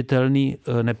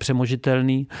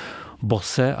nepřemožitelný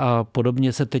bose a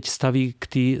podobně se teď staví k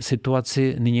té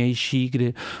situaci nynější,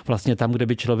 kdy vlastně tam, kde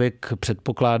by člověk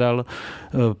předpokládal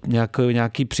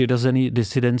nějaký přirozený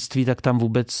disidentství, tak tam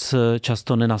vůbec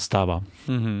často nenastává.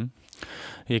 Mm-hmm.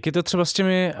 Jak je to třeba s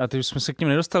těmi, a teď už jsme se k ním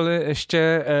nedostali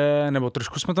ještě, nebo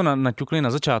trošku jsme to naťukli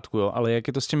na začátku, jo, ale jak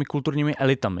je to s těmi kulturními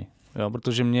elitami? Jo,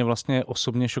 protože mě vlastně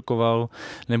osobně šokoval,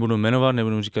 nebudu jmenovat,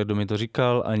 nebudu říkat, kdo mi to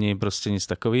říkal, ani prostě nic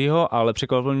takového, ale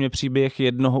překvapil mě příběh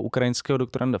jednoho ukrajinského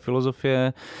doktoranda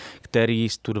filozofie, který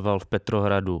studoval v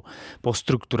Petrohradu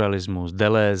poststrukturalismus,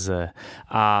 Deleuze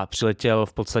a přiletěl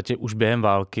v podstatě už během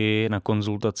války na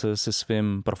konzultace se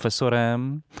svým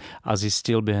profesorem a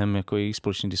zjistil během jako jejich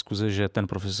společné diskuze, že ten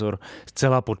profesor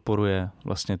zcela podporuje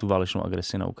vlastně tu válečnou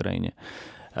agresi na Ukrajině.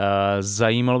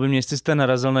 Zajímalo by mě, jestli jste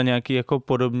narazil na nějaký jako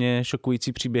podobně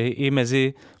šokující příběhy i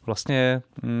mezi vlastně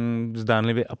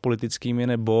zdánlivě apolitickými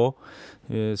nebo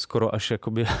skoro až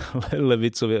jakoby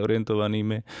levicově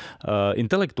orientovanými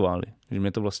intelektuály. Že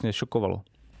mě to vlastně šokovalo.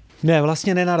 Ne,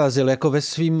 vlastně nenarazil. Jako ve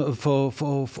svým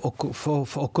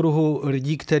v okruhu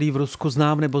lidí, který v Rusku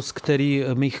znám, nebo z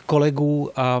mých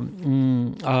kolegů a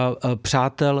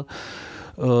přátel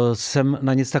jsem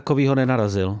na nic takového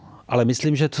nenarazil. Ale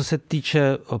myslím, že co se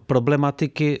týče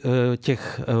problematiky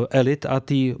těch elit a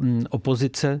té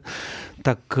opozice,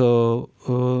 tak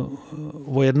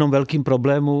o jednom velkým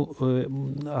problému,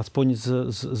 aspoň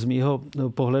z mýho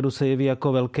pohledu se jeví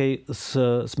jako velký,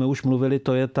 jsme už mluvili,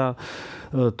 to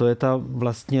je ta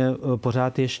vlastně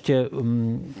pořád ještě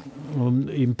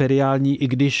imperiální, i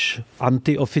když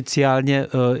antioficiálně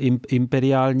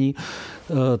imperiální,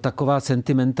 taková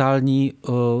sentimentální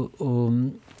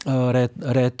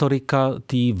rétorika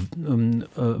té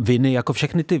viny, jako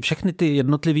všechny ty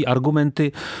jednotlivé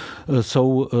argumenty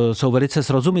jsou velice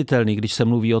srozumitelné, když se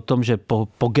mluví o tom, že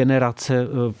po generace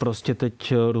prostě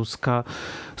teď ruská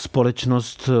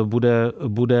společnost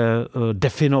bude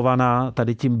definovaná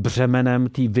tady tím břemenem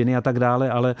té viny a tak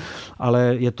dále,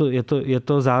 ale je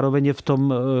to zároveň v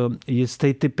tom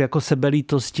jistý typ jako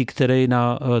sebelítosti, který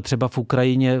třeba v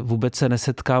Ukrajině vůbec se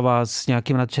nesetkává s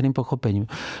nějakým nadšeným pochopením.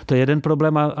 To je jeden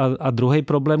problém a druhý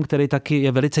problém, který taky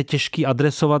je velice těžký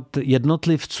adresovat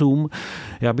jednotlivcům.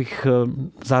 Já bych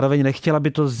zároveň nechtěla,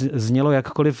 aby to znělo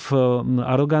jakkoliv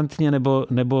arrogantně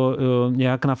nebo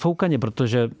nějak nafoukaně,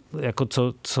 protože jako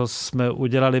co jsme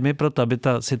udělali my pro to, aby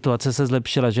ta situace se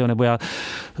zlepšila, že jo? Nebo já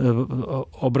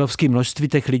obrovské množství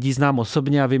těch lidí znám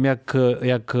osobně a vím,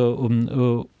 jak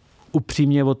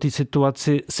upřímně o té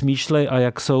situaci smýšlej a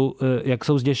jak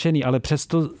jsou zděšený, ale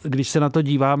přesto, když se na to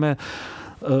díváme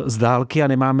z dálky a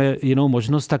nemáme jinou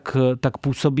možnost, tak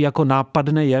působí jako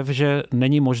nápadný jev, že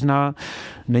není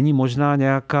možná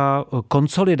nějaká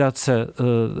konsolidace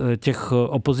těch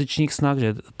opozičních snah,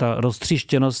 že ta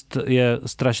roztříštěnost je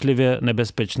strašlivě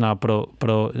nebezpečná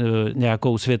pro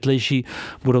nějakou světlejší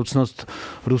budoucnost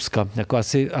Ruska. Jako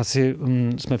asi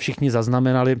jsme všichni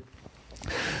zaznamenali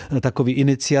takový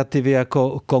iniciativy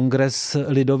jako Kongres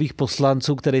lidových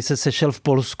poslanců, který se sešel v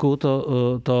Polsku,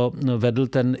 to vedl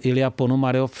ten Ilja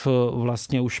Ponomaryov,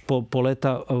 vlastně už po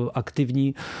léta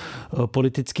aktivní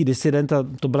politický disident a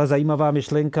to byla zajímavá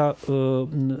myšlenka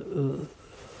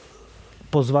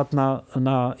pozvat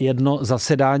na jedno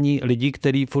zasedání lidí,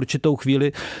 kteří v určitou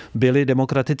chvíli byli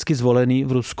demokraticky zvolení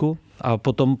v Rusku a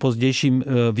potom pozdějším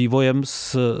vývojem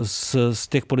z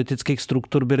těch politických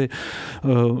struktur byly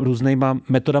různýma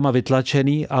metodama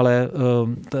vytlačený, ale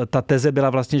ta teze byla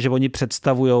vlastně, že oni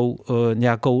představují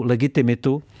nějakou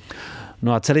legitimitu.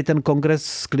 No a celý ten kongres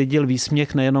sklidil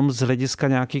výsměch nejenom z hlediska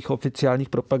nějakých oficiálních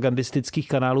propagandistických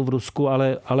kanálů v Rusku,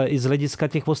 ale i z hlediska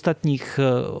těch ostatních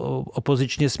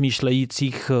opozičně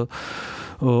smýšlejících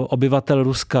obyvatel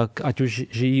Ruska, ať už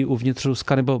žijí uvnitř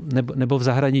Ruska nebo v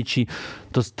zahraničí.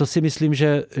 To si myslím,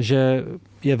 že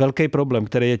je velký problém,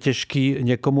 který je těžký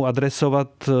někomu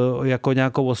adresovat jako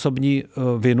nějakou osobní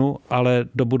vinu, ale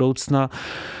do budoucna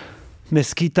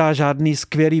neskýtá žádný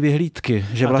skvělý vyhlídky.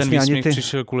 Že a vlastně ten ani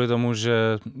přišel kvůli tomu, že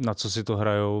na co si to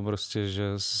hrajou, prostě, že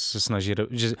se snaží,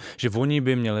 že oni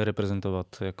by měli reprezentovat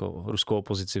jako ruskou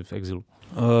opozici v exilu.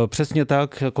 Přesně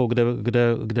tak, jako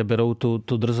kde berou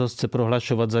tu drzost se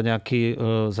prohlašovat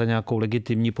za nějakou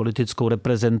legitimní politickou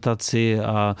reprezentaci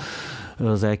a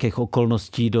za jakých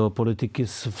okolností do politiky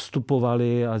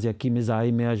vstupovali a s jakými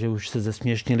zájmy a že už se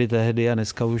zesměšnili tehdy a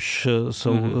dneska už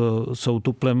jsou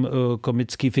tuplem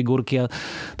komické figurky a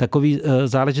takové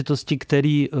záležitosti,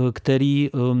 které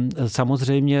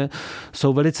samozřejmě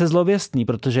jsou velice zlověstný,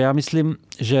 protože já myslím,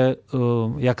 že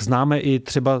jak známe i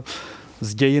třeba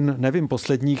z dějin, nevím,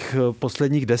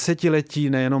 posledních desetiletí,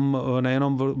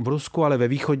 nejenom v Rusku, ale ve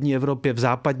východní Evropě, v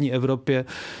západní Evropě,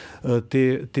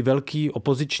 ty velký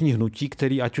opoziční hnutí,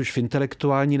 které ať už v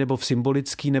intelektuální, nebo v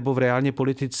symbolický, nebo v reálně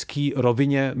politický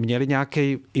rovině měly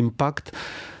nějaký impact,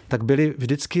 tak byly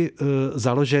vždycky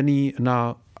založený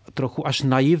na trochu až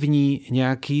naivní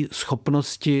nějaký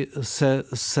schopnosti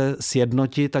se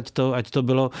sjednotit, ať to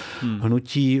bylo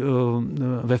hnutí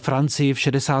ve Francii v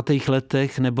 60.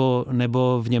 letech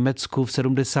nebo v Německu v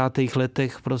 70.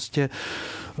 letech prostě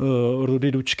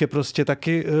Rudy Dučke prostě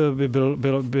taky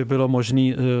by bylo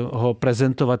možné ho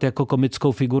prezentovat jako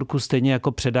komickou figurku, stejně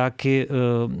jako předáky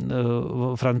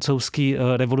francouzské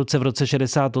revoluce v roce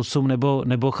 68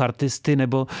 nebo chartisty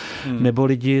nebo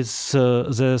lidi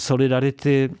ze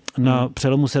Solidarity na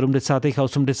přelomu 70. a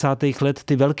 80. let.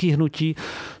 Ty velký hnutí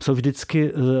jsou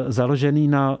vždycky založený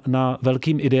na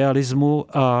velkým idealismu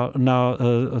a na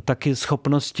taky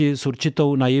schopnosti s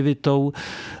určitou naivitou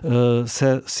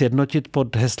se sjednotit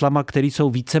pod heslama, které jsou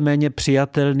víceméně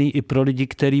přijatelný i pro lidi,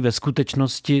 kteří ve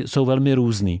skutečnosti jsou velmi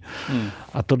různý.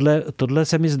 A tohle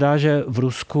se mi zdá, že v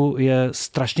Rusku je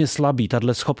strašně slabý,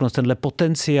 tahle schopnost, tenhle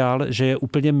potenciál, že je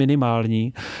úplně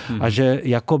minimální a že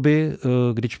jakoby,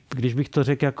 když bych to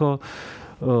řekl jako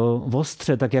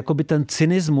ostře, tak jakoby ten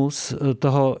cynismus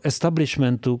toho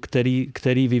establishmentu,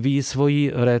 který vyvíjí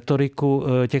svoji rétoriku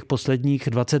těch posledních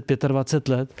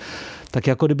 20-25 let, tak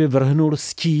jako kdyby vrhnul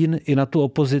stín i na tu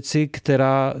opozici,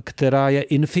 která je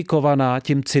infikovaná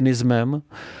tím cynismem,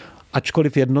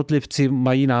 ačkoliv jednotlivci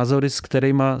mají názory, s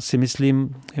kterými si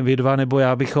myslím vy dva nebo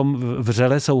já bychom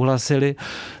vřele souhlasili,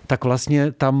 tak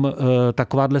vlastně tam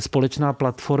takováhle společná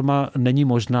platforma není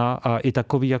možná a i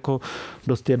takový jako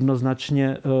dost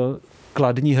jednoznačně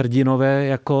kladní hrdinové,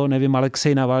 jako nevím,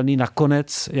 Alexej Navalný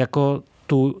nakonec jako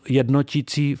tu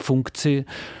jednotící funkci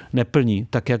neplní,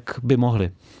 tak jak by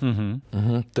mohli.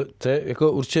 To je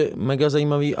jako určitě mega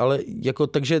zajímavý, ale jako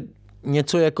takže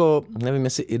něco jako, nevím,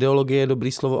 jestli ideologie je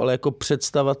dobrý slovo, ale jako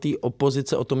představa té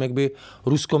opozice o tom, jak by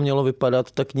Rusko mělo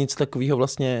vypadat, tak nic takového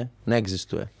vlastně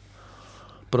neexistuje.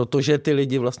 Protože ty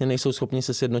lidi vlastně nejsou schopni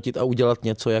se sjednotit a udělat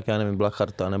něco, jak já nevím, byla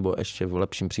charta, nebo ještě v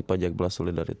lepším případě, jak byla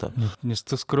solidarita. Mně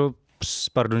to skoro,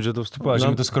 pardon, že to vstupuje, že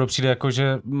mi to skoro přijde jako,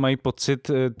 že mají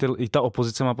pocit, i ta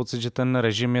opozice má pocit, že ten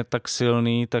režim je tak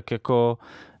silný, tak jako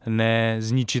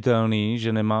nezničitelný,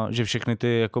 že všechny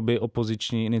ty jakoby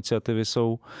opoziční iniciativy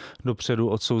jsou dopředu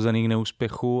odsouzený k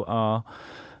neúspěchu a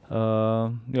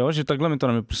že takhle mi to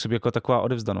nepůsobí jako taková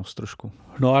odevzdanost trošku.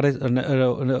 No a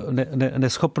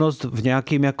neschopnost v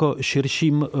nějakým jako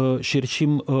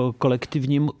širším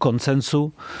kolektivním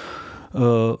konsensu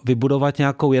vybudovat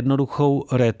nějakou jednoduchou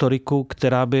rétoriku,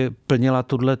 která by plnila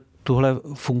tuhle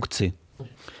funkci.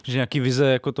 Že nějaký vize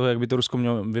jako toho, jak by to Rusko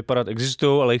mělo vypadat,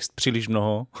 existují, ale jich příliš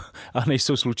mnoho a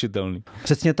nejsou slučitelný.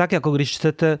 Přesně tak, jako když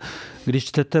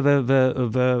čtete ve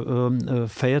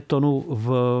fejetonu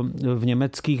v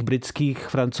německých, britských,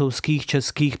 francouzských,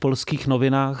 českých, polských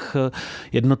novinách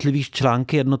jednotlivých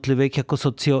články, jednotlivých jako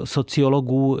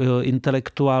sociologů,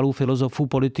 intelektuálů, filozofů,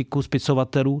 politiků,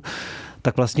 spisovatelů,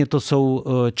 tak vlastně to jsou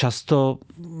často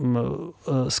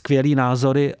skvělý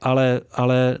názory,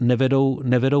 ale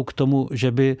nevedou k tomu,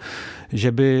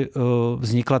 že by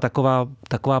vznikla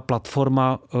taková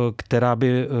platforma,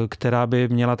 která by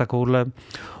měla takovouhle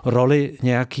roli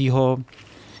nějakého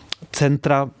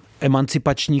centra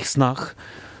emancipačních snah,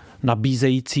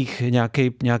 nabízejících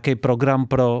nějaký program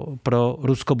pro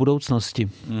Rusko budoucnosti.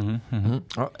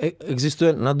 A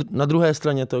existuje na druhé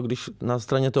straně toho, když na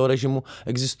straně toho režimu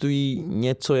existují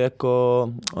něco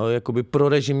jakoby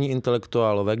prorežimní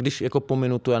intelektuálové, když jako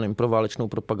pominu tu, já nevím, pro válečnou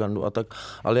propagandu a tak,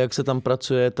 ale jak se tam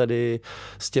pracuje tady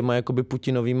s těma jakoby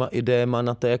Putinovýma idéma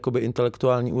na té jakoby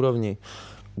intelektuální úrovni.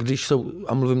 když jsou,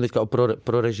 a mluvím teďka o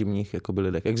prorežimních jakoby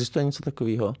lidech. Existuje něco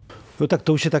takového? No tak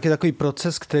to už je taky takový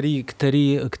proces,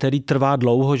 který trvá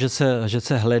dlouho, že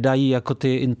se hledají jako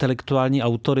ty intelektuální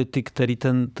autority,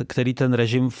 který ten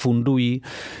režim fundují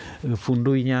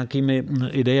nějakými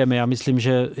idejemi.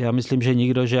 Já myslím, že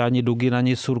nikdo, že ani Dugin,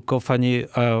 ani Surkov, ani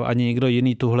nikdo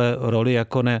jiný tuhle roli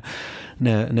jako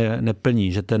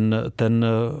neplní. Že ten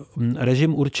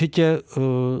režim určitě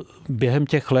během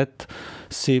těch let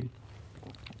si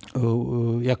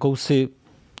jakousi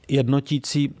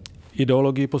jednotící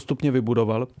ideologii postupně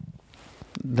vybudoval.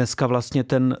 Dneska vlastně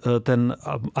ten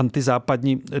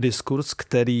antizápadní diskurs,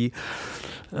 který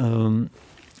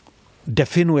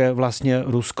definuje vlastně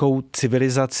ruskou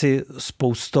civilizaci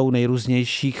spoustou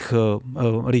nejrůznějších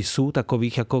rysů,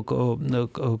 takových jako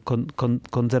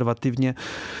konzervativně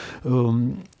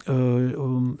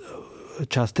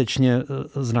částečně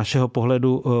z našeho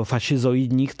pohledu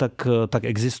fašizoidních, tak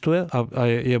existuje a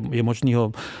je možný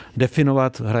ho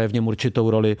definovat. Hraje v něm určitou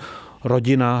roli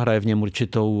rodina, hraje v něm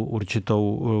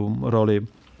určitou roli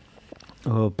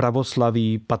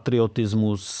pravoslaví,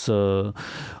 patriotismus,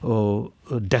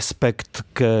 despekt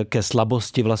ke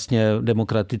slabosti vlastně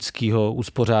demokratického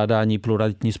uspořádání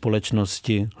pluralitní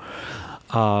společnosti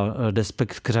a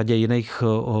despekt k řadě jiných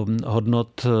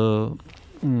hodnot,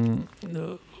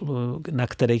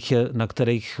 na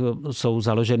kterých jsou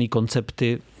založeny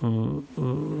koncepty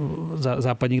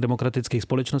západních demokratických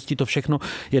společností. To všechno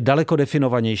je daleko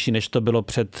definovanější, než to bylo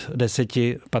před 10,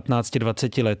 15,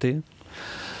 20 lety.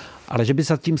 Ale že by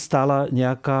se tím stála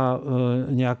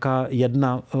nějaká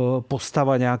jedna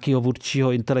postava nějakého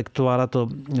vůdčího intelektuála,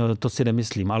 to si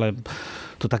nemyslím. Ale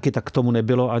to taky tak tomu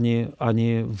nebylo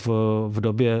ani v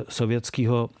době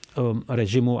sovětského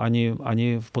režimu,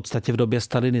 ani v podstatě v době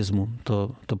stalinismu.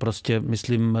 To prostě,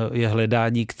 myslím, je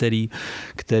hledání,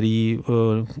 který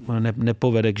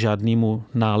nepovede k žádnému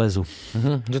nálezu.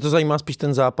 Že to zajímá spíš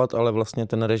ten západ, ale vlastně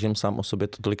ten režim sám o sobě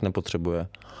to tolik nepotřebuje.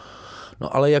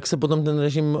 No ale jak se potom ten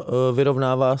režim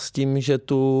vyrovnává s tím, že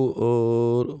tu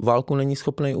válku není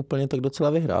schopný úplně tak docela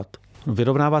vyhrát?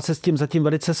 Vyrovnává se s tím zatím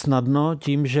velice snadno,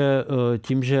 tím,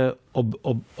 že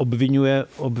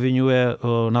obvinuje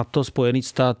NATO, Spojené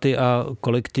státy a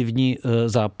kolektivní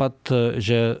západ,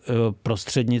 že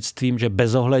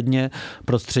bezohledně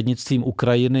prostřednictvím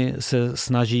Ukrajiny se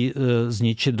snaží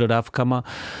zničit dodávkama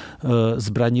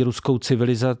zbraní ruskou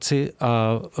civilizaci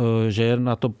a že je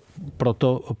na to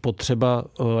proto potřeba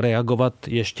reagovat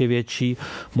ještě větší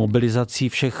mobilizací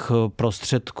všech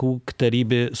prostředků, které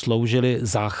by sloužily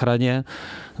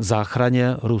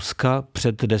záchraně Ruska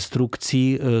před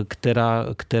destrukcí,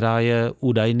 která je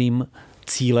údajným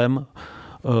cílem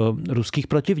ruských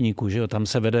protivníků. Že jo?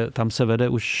 Tam se vede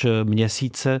už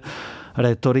měsíce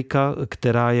retorika,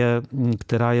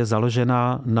 která je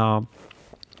založená na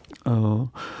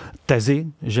tezi,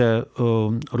 že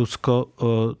Rusko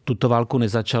tuto válku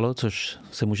nezačalo, což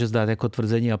se může zdát jako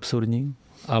tvrzení absurdní,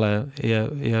 ale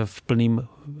je v plném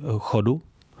chodu,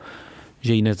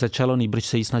 že ji nezačalo, nýbrž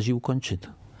se ji snaží ukončit.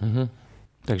 Mhm.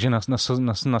 Takže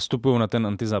nastupují na ten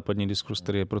antizápadní diskurs,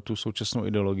 který je pro tu současnou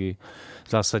ideologii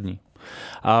zásadní.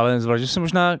 Ale zvláště se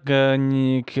možná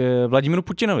k Vladimíru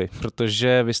Putinovi,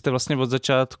 protože vy jste vlastně od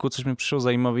začátku, což mi přišlo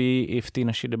zajímavý i v té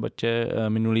naší debatě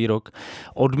minulý rok,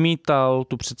 odmítal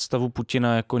tu představu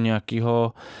Putina jako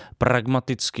nějakého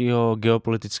pragmatického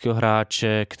geopolitického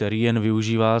hráče, který jen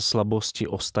využívá slabosti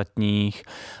ostatních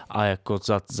a jako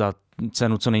za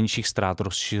cenu co nejnižších ztrát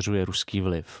rozšiřuje ruský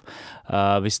vliv.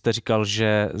 Vy jste říkal,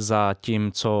 že za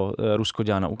tím, co Rusko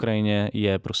dělá na Ukrajině,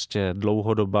 je prostě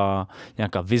dlouhodobá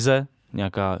nějaká vize,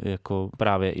 nějaká jako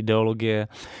právě ideologie.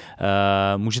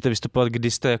 Můžete vystupovat,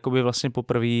 kdy jste jakoby vlastně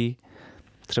poprvé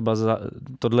třeba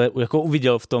tohle jako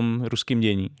uviděl v tom ruském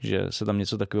dění, že se tam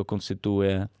něco takového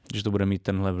konstituje, že to bude mít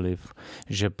tenhle vliv,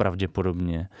 že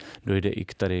pravděpodobně dojde i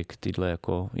k téhle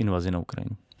jako invazi na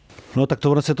Ukrajinu. No tak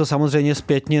to se to samozřejmě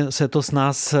zpětně se to s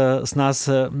nás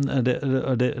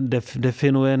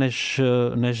definuje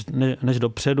než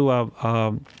dopředu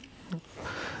a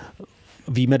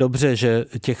víme dobře, že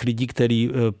těch lidí,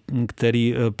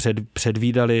 který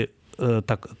předvídali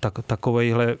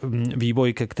takovejhle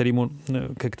vývoj,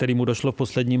 ke kterému došlo v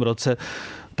posledním roce,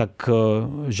 tak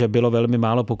že bylo velmi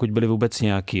málo, pokud byly vůbec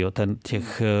nějaký. Jo.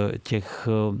 Těch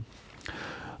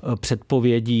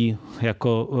předpovědí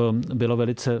jako bylo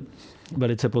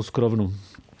velice poskrovnu,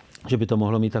 že by to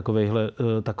mohlo mít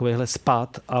takovejhle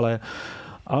spád,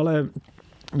 ale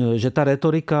že ta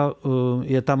retorika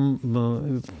je tam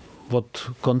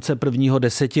od konce prvního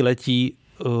desetiletí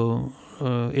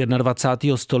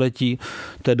 21. století,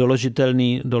 to je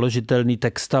doložitelný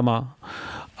textama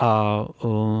a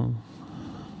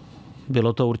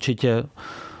bylo to určitě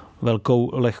velkou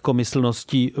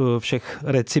lehkomyslností všech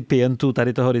recipientů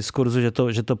tady toho diskurzu,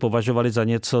 že to považovali za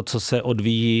něco, co se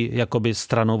odvíjí jakoby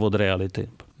stranou od reality.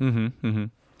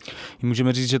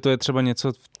 Můžeme říct, že to je třeba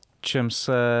něco, v čem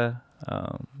se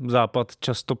Západ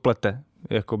často plete,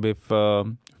 jakoby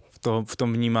v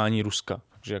tom vnímání Ruska.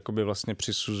 Že jakoby vlastně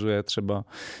přisuzuje třeba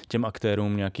těm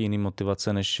aktérům nějaký jiný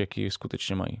motivace, než jaký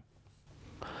skutečně mají.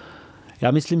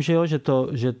 Já myslím, že jo,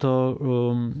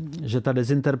 že ta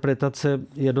dezinterpretace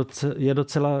je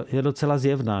docela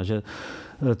zjevná, že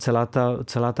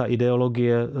celá ta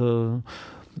ideologie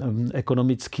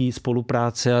ekonomické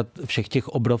spolupráce a všech těch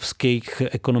obrovských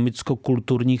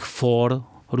ekonomicko-kulturních fór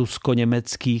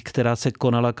rusko-německých, která se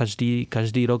konala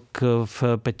každý rok v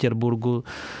Petěrburgu,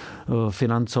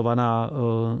 financovaná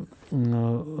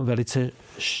velice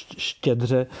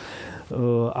štědře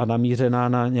a namířená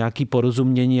na nějaké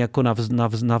porozumění jako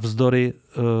navzdory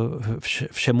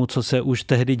všemu, co se už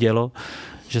tehdy dělo,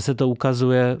 že se to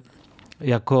ukazuje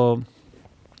jako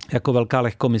velká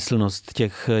lehkomyslnost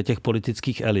těch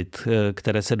politických elit,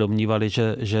 které se domnívaly,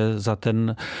 že za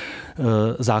ten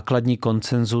základní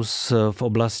konsenzus v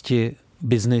oblasti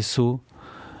biznisu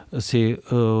si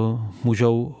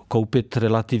můžou koupit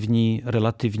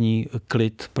relativní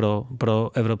klid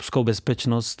pro evropskou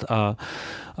bezpečnost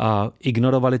a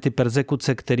ignorovali ty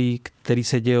perzekuce, který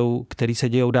se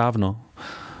dějou dávno.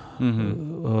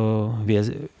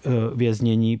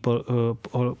 Věznění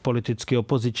politicky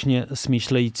opozičně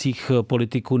smýšlejících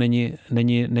politiků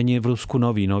není v Rusku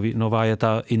nová je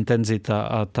ta intenzita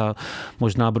a ta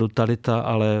možná brutalita,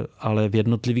 ale v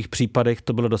jednotlivých případech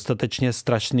to bylo dostatečně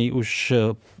strašný už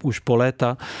po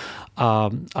léta a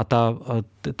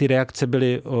ty reakce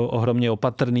byly ohromně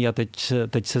opatrný a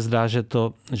teď se zdá, že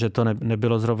to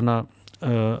nebylo zrovna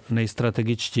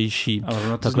nejstrategičtější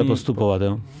takhle postupovat.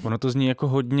 Jo? Ono to zní jako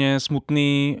hodně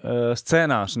smutný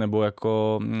scénář nebo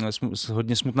jako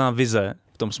hodně smutná vize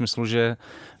v tom smyslu, že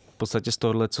v podstatě z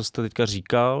tohohle, co jste teďka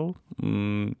říkal,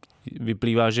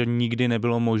 vyplývá, že nikdy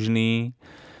nebylo možný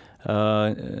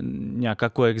nějaká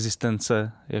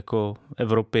koexistence jako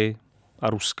Evropy a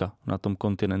Ruska na tom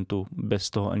kontinentu bez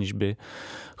toho, aniž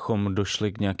bychom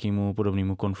došli k nějakému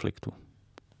podobnému konfliktu.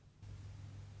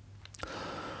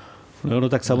 No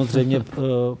tak samozřejmě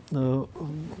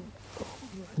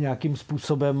nějakým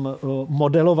způsobem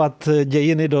modelovat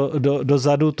dějiny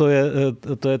dozadu, to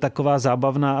je taková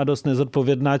zábavná a dost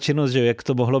nezodpovědná činnost, že jak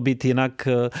to mohlo být jinak,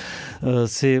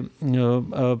 si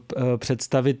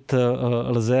představit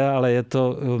lze, ale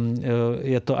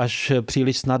je to až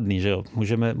příliš snadný, že jo.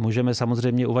 Můžeme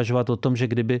samozřejmě uvažovat o tom, že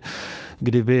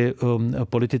kdyby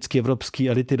politicky evropské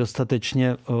elity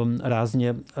dostatečně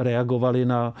rázně reagovaly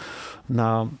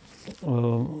na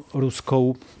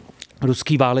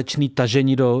ruský válečný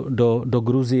tažení do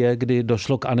Gruzie, kdy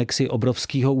došlo k anexi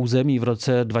obrovského území v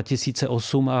roce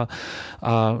 2008 a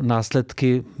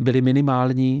následky byly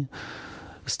minimální.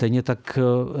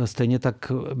 Stejně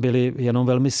tak byly jenom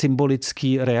velmi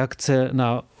symbolické reakce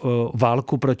na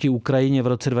válku proti Ukrajině v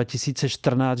roce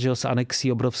 2014, že s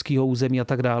anexí obrovského území a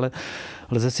tak dále.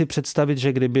 Lze si představit,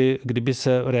 že kdyby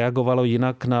se reagovalo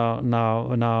jinak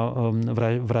na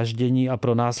vraždění a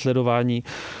pronásledování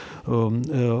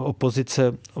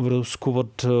opozice v Rusku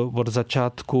od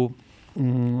začátku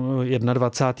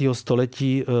 21.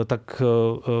 století, tak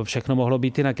všechno mohlo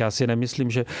být jinak. Já si nemyslím,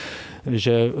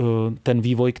 že ten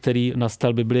vývoj, který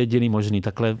nastal, by byl jediný možný.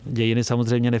 Takhle dějiny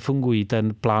samozřejmě nefungují.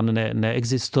 Ten plán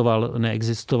neexistoval,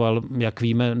 jak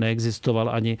víme, neexistoval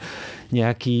ani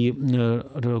nějaký,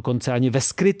 dokonce ani ve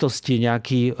skrytosti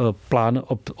nějaký plán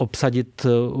obsadit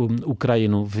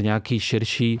Ukrajinu v nějaký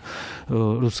širší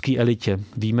ruský elitě.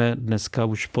 Víme dneska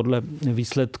už podle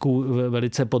výsledků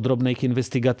velice podrobných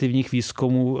investigativních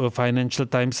výzkumů Financial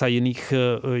Times a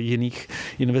jiných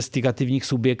investigativních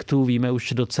subjektů, víme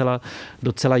už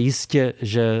docela jistě,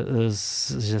 že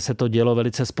se to dělo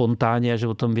velice spontánně a že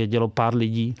o tom vědělo pár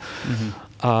lidí.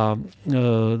 A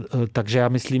takže já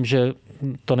myslím, že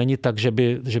to není tak, že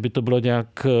by to bylo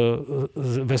nějak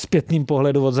ve zpětném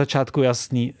pohledu od začátku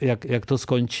jasný, jak to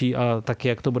skončí a taky,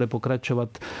 jak to bude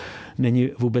pokračovat, není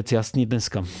vůbec jasný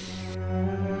dneska.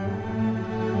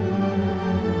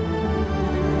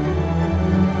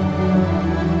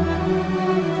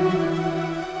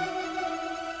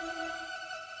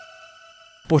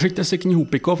 Pořiďte si knihu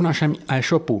Piko v našem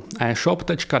e-shopu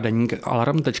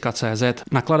e-shop.deníkalarm.cz.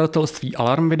 Nakladatelství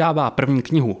Alarm vydává první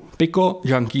knihu Piko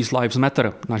Junkies Lives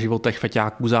Matter, na životech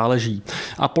feťáků záleží.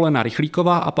 Apolena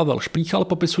Rychlíková a Pavel Šplíchal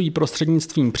popisují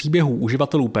prostřednictvím příběhů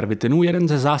uživatelů pervitinu jeden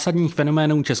ze zásadních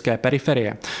fenoménů české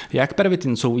periferie. Jak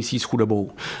pervitin souvisí s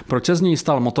chudobou? Proč se z něj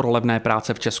stal motor levné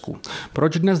práce v Česku?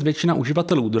 Proč dnes většina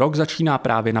uživatelů drog začíná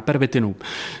právě na pervitinu?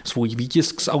 Svůj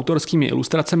výtisk s autorskými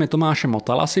ilustracemi Tomáše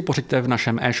Motala si pořiďte v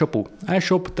našem e-shopu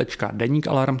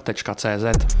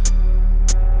e-shop.deníkalarm.cz.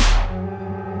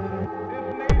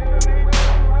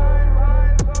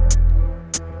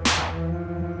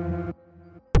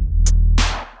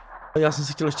 Já jsem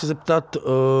si chtěl ještě zeptat,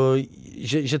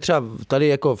 že třeba tady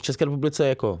jako v České republice,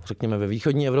 jako řekněme ve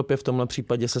východní Evropě v tomhle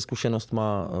případě se zkušenost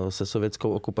má se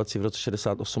sovětskou okupací v roce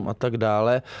 68 a tak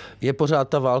dále, je pořád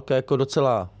ta válka jako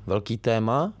docela velký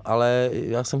téma, ale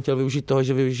já jsem chtěl využít toho,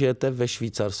 že vy žijete ve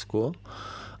Švýcarsku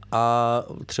a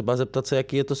třeba zeptat se,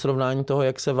 jaký je to srovnání toho,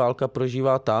 jak se válka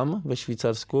prožívá tam ve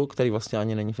Švýcarsku, který vlastně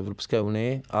ani není v Evropské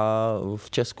unii, a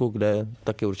v Česku, kde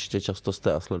taky určitě často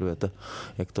jste a sledujete,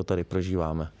 jak to tady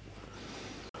prožíváme.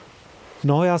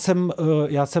 No,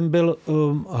 já jsem byl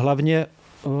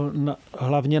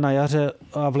hlavně na jaře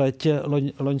a v létě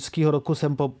loňského roku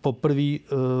jsem poprvé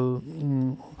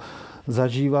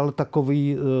zažíval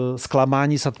takový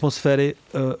zklamání z atmosféry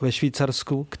ve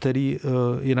Švýcarsku, který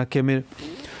jinak je mi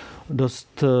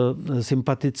dost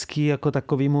sympatický jako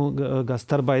takovému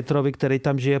gastarbeiterovi, který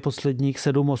tam žije posledních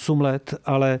 7-8 let,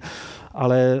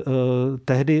 ale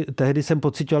tehdy jsem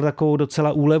pocítil takovou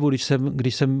docela úlevu,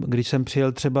 když jsem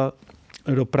přijel třeba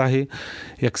do Prahy,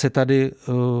 jak se tady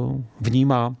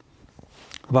vnímá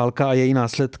válka a její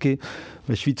následky.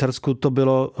 Ve Švýcarsku to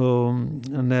bylo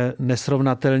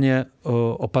nesrovnatelně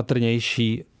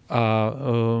opatrnější a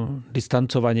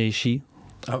distancovanější.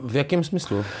 A v jakém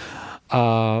smyslu?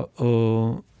 A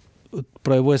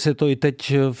projevuje se to i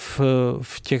teď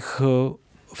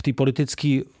v té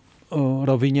politické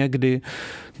rovině,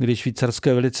 kdy Švýcarsko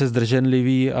je velice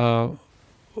zdrženlivý a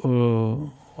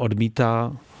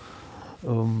odmítá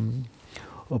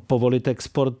povolit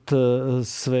export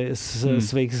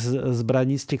svých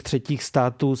zbraní z těch třetích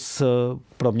států s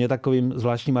pro mě takovým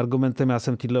zvláštním argumentem. Já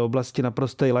jsem v této oblasti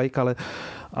naprostý laik,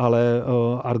 ale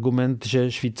argument,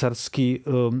 že švýcarský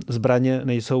zbraně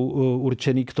nejsou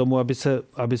určený k tomu,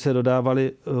 aby se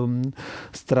dodávaly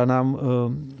stranám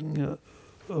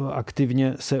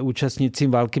aktivně se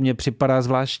účastnícím války, mně připadá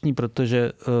zvláštní,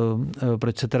 protože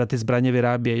proč se teda ty zbraně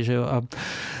vyrábějí, že jo?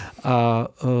 A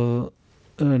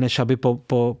než aby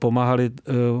pomáhali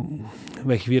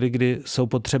ve chvíli, kdy jsou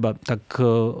potřeba. Tak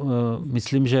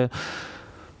myslím, že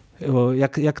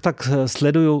jak tak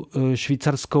sleduju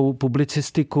švýcarskou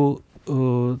publicistiku,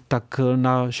 tak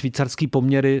na švýcarský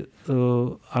poměry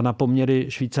a na poměry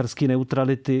švýcarské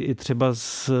neutrality i třeba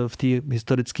v té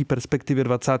historické perspektivě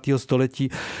 20. století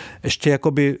ještě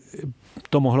jakoby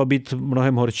to mohlo být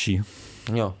mnohem horší,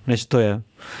 než to je.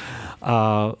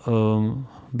 A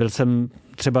byl jsem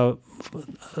třeba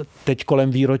teď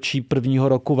kolem výročí prvního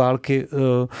roku války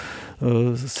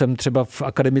jsem třeba v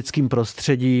akademickém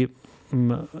prostředí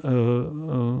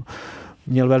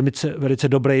měl velice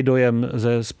dobrý dojem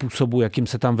ze způsobu, jakým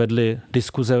se tam vedly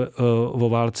diskuze o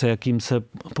válce, jakým se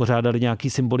pořádaly nějaký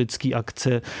symbolické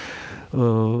akce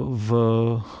v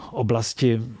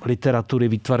oblasti literatury,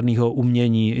 výtvarného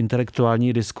umění,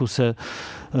 intelektuální diskuse.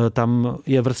 Tam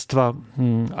je vrstva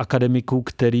akademiků,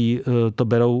 který to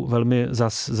berou velmi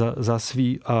za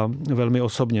svý a velmi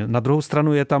osobně. Na druhou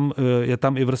stranu je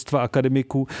tam i vrstva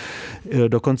akademiků,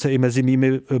 dokonce i mezi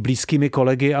mými blízkými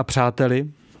kolegy a přáteli,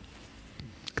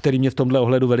 který mě v tomhle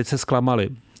ohledu velice zklamali.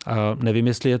 A nevím,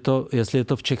 jestli je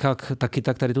to v Čechách taky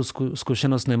tak, tady tu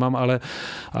zkušenost nemám, ale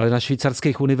na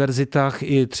švýcarských univerzitách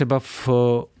i třeba v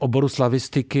oboru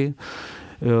slavistiky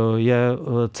je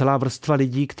celá vrstva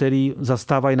lidí, kteří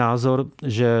zastávají názor,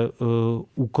 že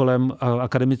úkolem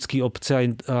akademické obce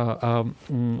a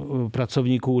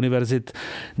pracovníků univerzit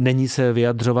není se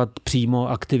vyjadřovat přímo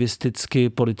aktivisticky,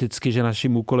 politicky, že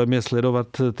naším úkolem je sledovat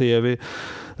ty jevy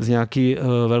z nějaký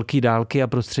velký dálky a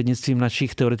prostřednictvím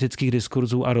našich teoretických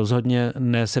diskurzů a rozhodně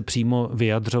ne se přímo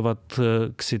vyjadřovat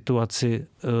k situaci,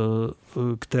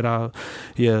 která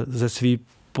je ze svý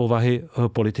povahy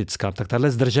politická. Tak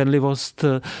tahle zdrženlivost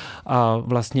a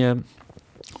vlastně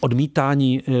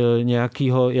odmítání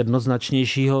nějakého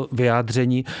jednoznačnějšího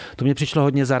vyjádření, to mě přišlo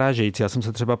hodně zarážející. Já jsem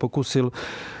se třeba pokusil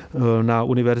na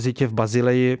univerzitě v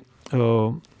Basileji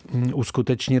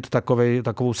uskutečnit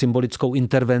takovou symbolickou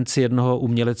intervenci jednoho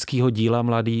uměleckého díla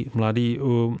mladý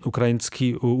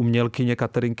ukrajinský umělkyně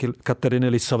Kateriny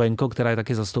Lisovenko, která je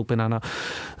taky zastoupená na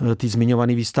té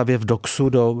zmiňované výstavě v Doxu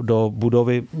do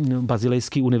budovy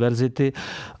Basilejské univerzity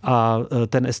a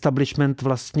ten establishment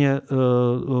vlastně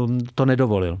to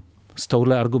nedovolil. s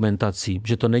touhle argumentací,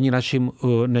 že to není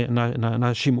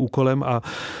naším úkolem a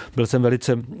byl jsem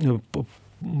velice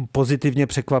pozitivně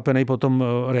překvapený potom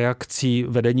reakcí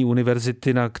vedení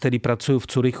univerzity, na který pracuji v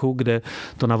Curychu, kde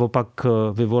to naopak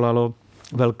vyvolalo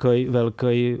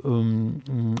velký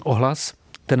ohlas,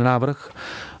 ten návrh,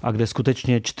 a kde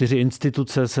skutečně 4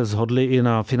 instituce se shodly i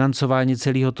na financování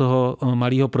celého toho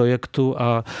malého projektu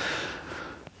a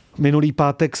minulý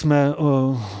pátek jsme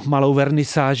malou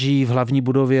vernisáží v hlavní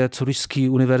budově Curyšské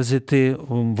univerzity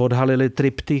odhalili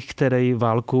triptych, který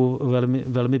Válku velmi,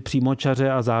 velmi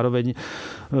přímočaře a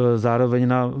zároveň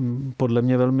na podle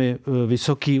mě velmi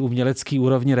vysoký umělecký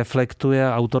úrovni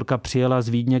reflektuje. Autorka přijela z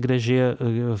Vídně, kde žije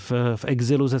v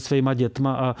exilu se svýma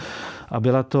dětma a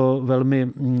byla to velmi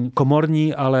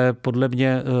komorní, ale podle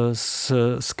mě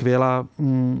skvělá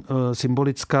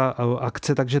symbolická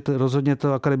akce, takže rozhodně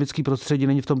to akademické prostředí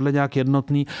není v tomhle nějak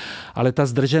jednotný, ale ta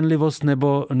zdrženlivost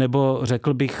nebo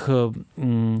řekl bych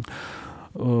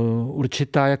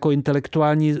určitá jako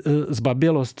intelektuální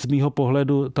zbabělost z mýho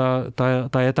pohledu,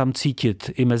 ta je tam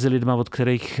cítit i mezi lidma, od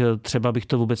kterých třeba bych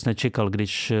to vůbec nečekal,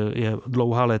 když je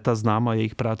dlouhá léta znám a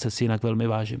jejich práce si jinak velmi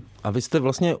vážím. A vy jste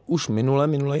vlastně už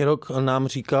minulý rok nám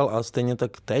říkal, a stejně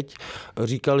tak teď,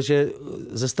 říkal, že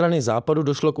ze strany Západu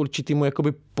došlo k určitému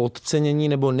jakoby podcenění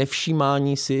nebo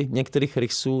nevšímání si některých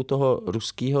rysů toho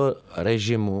ruského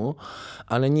režimu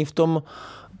a není v tom.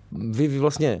 Vy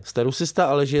vlastně jste rusista,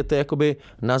 ale žijete jakoby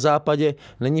na západě.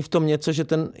 Není v tom něco, že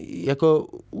ten, jako,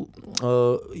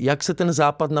 jak se ten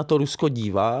západ na to Rusko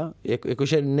dívá?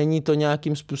 Jakože není to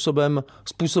nějakým způsobem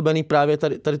způsobený právě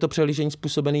tady to přehlížení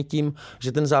způsobený tím,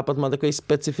 že ten západ má takový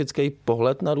specifický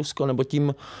pohled na Rusko, nebo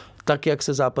tím tak, jak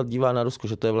se západ dívá na Rusko,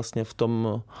 že to je vlastně v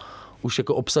tom už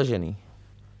jako obsažený?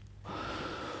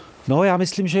 No, já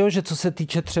myslím, že jo, že co se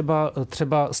týče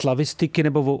třeba slavistiky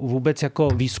nebo vůbec jako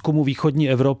výzkumu východní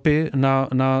Evropy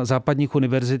na západních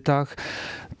univerzitách,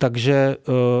 takže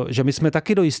že my jsme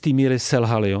taky do jistý míry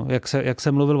selhali. Jo? Jak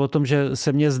jsem mluvil o tom, že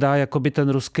se mně zdá, jako by ten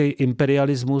ruský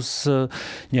imperialismus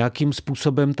nějakým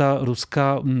způsobem ta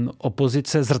ruská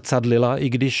opozice zrcadlila, i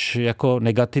když jako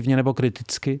negativně nebo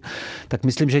kriticky, tak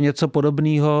myslím, že něco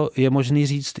podobného je možný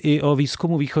říct i o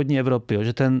výzkumu východní Evropy. Jo?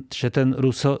 Že ten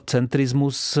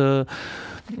rusocentrismus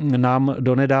nám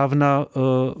donedávna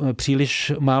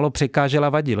příliš málo překážel a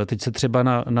vadil. Teď se třeba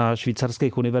na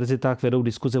švýcarských univerzitách vedou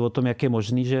diskuze o tom, jak je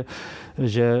možný,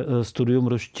 že studium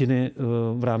ruštiny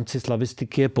v rámci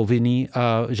slavistiky je povinný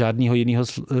a žádného jiného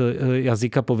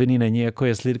jazyka povinný není, jako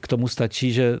jestli k tomu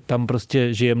stačí, že tam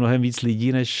prostě žije mnohem víc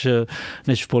lidí než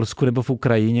v Polsku nebo v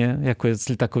Ukrajině, jako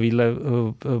jestli takovýhle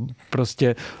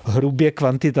prostě hrubě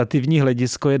kvantitativní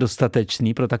hledisko je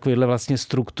dostatečný pro takovýhle vlastně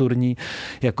strukturní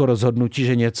jako rozhodnutí,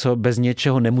 že bez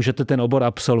něčeho nemůžete ten obor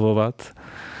absolvovat.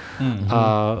 Mm-hmm.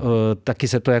 A taky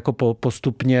se to jako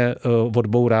postupně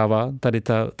odbourává,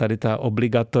 tady ta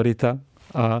obligatorita.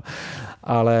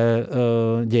 Ale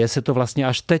děje se to vlastně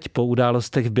až teď po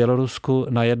událostech v Bělorusku.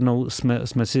 Najednou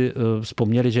jsme si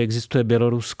vzpomněli, že existuje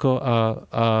Bělorusko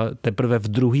a teprve v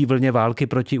druhé vlně války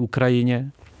proti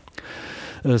Ukrajině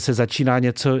se začíná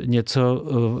něco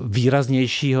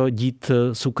výraznějšího dít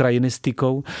s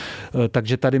ukrajinistikou.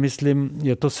 Takže tady, myslím,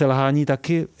 je to selhání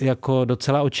taky jako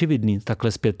docela očividný,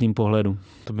 takhle zpětným pohledu.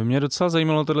 To by mě docela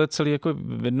zajímalo, tohle celý jako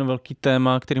jedno velký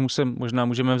téma, kterému se možná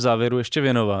můžeme v závěru ještě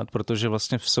věnovat, protože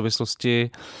vlastně v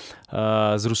souvislosti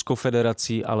s Ruskou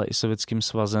federací, ale i Sovětským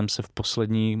svazem se v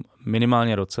poslední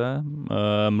minimálně roce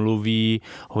mluví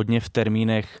hodně v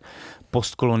termínech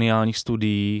postkoloniálních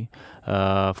studií,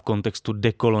 v kontextu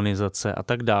dekolonizace a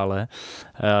tak dále.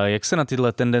 Jak se na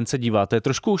tyhle tendence díváte?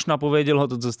 Trošku už napovědělo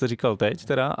to, co jste říkal teď,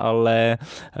 ale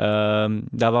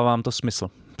dává vám to smysl,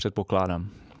 předpokládám.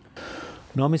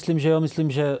 No, myslím,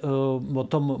 že o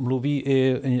tom mluví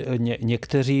i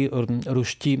někteří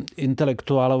ruští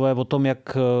intelektuálové, o tom,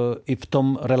 jak i v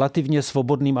tom relativně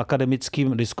svobodným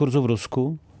akademickém diskurzu v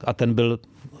Rusku, a ten byl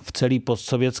v celý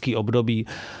postsovětský období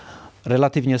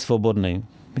relativně svobodný.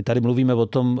 My tady mluvíme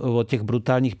o těch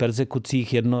brutálních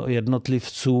perzekucích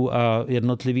jednotlivců a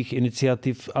jednotlivých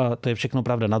iniciativ a to je všechno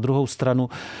pravda. Na druhou stranu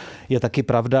je taky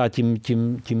pravda a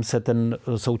tím se ten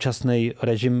současný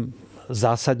režim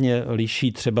zásadně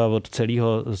liší třeba od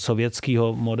celého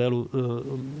sovětského modelu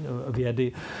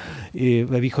vědy i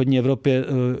ve východní Evropě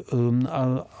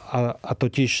a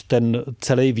totiž ten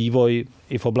celý vývoj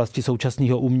i v oblasti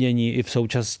současného umění,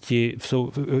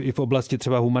 i v oblasti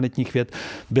třeba humanitních věd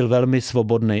byl velmi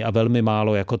svobodný a velmi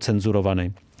málo jako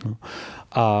cenzurovaný.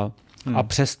 A A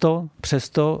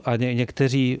přesto a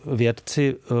někteří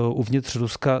vědci uvnitř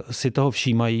Ruska si toho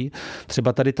všímají.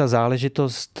 Třeba tady ta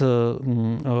záležitost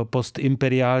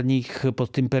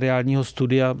postimperiálního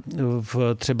studia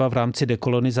třeba v rámci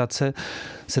dekolonizace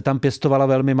se tam pěstovala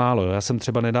velmi málo. Já jsem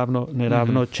třeba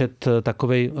nedávno čet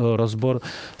takovej rozbor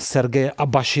Sergeje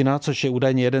Abašina, což je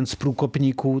údajně jeden z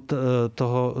průkopníků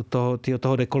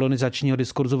toho dekolonizačního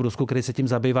diskurzu v Rusku, který se tím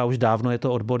zabývá už dávno. Je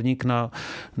to odborník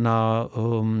na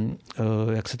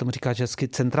jak se tomu říká česky,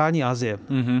 centrální Asie.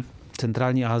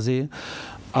 Centrální Asii.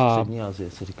 Střední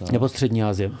Asie se říká. Nebo střední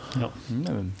Asie. Jo.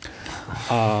 Nevím.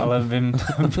 Ale vím.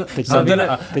 Teď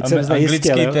jsem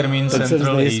anglický termín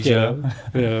Central Asia.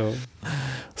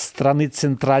 Strany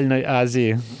centrální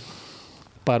Asie.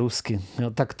 Rusky.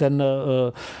 Tak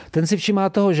ten si všímá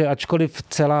toho, že ačkoliv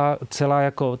celá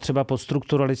jako třeba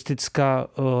poststrukturalistická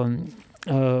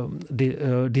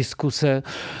diskuse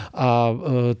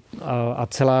a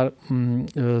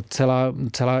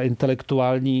celá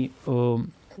intelektuální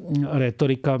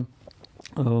retorika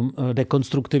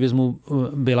dekonstruktivismu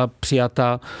byla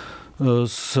přijata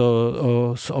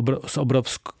s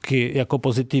obrovsky jako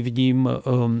pozitivním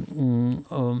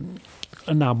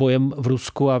nábojem v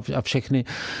Rusku a všechny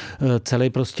celý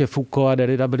prostě Foucault a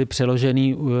Derrida byli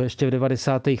přeložený ještě v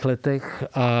 90. letech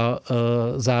a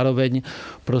zároveň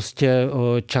prostě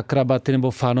Chakrabarty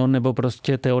nebo Fanon nebo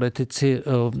prostě teoretici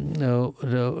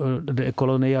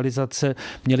dekolonializace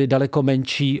měli daleko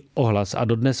menší ohlas a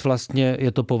dodnes vlastně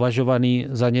je to považovaný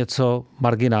za něco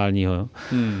marginálního.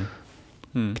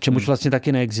 K čemuž vlastně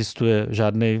taky neexistuje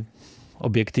žádný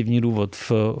objektivní důvod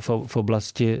v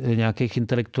oblasti nějakých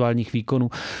intelektuálních výkonů.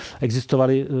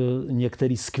 Existovaly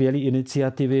některé skvělé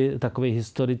iniciativy, takový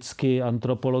historický,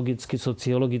 antropologický,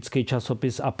 sociologický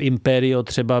časopis Ab Imperio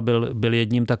třeba byl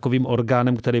jedním takovým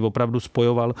orgánem, který opravdu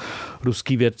spojoval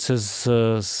ruský vědce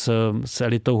s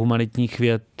elitou humanitních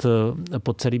věd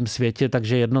po celém světě,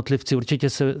 takže jednotlivci určitě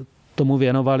se tomu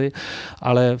věnovali,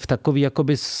 ale v takový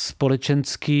jakoby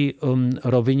společenský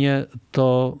rovině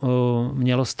to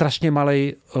mělo strašně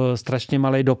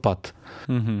malej dopad.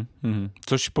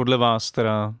 Což podle vás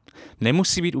teda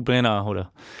nemusí být úplně náhoda.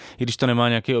 I když to nemá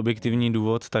nějaký objektivní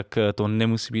důvod, tak to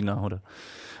nemusí být náhoda.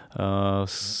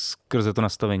 Skrze to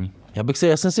nastavení.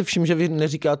 Já jsem si všiml, že vy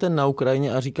neříkáte na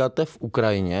Ukrajině a říkáte v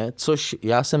Ukrajině, což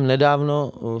já jsem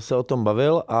nedávno se o tom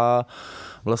bavil a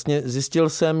vlastně zjistil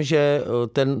jsem, že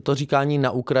to říkání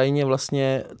na Ukrajině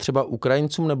vlastně třeba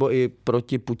Ukrajincům nebo i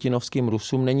proti putinovským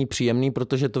Rusům není příjemný,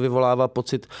 protože to vyvolává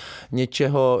pocit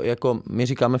něčeho, jako my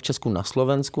říkáme v Česku na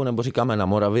Slovensku, nebo říkáme na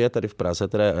Moravě, tady v Praze,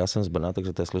 teda já jsem z Brna,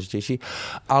 takže to je složitější,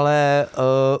 ale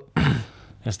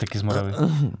já jsem taky z Moravy.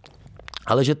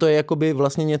 Ale že to je jakoby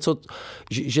vlastně něco,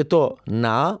 že to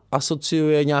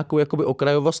asociuje nějakou jakoby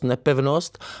okrajovost,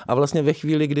 nepevnost a vlastně ve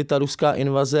chvíli, kdy ta ruská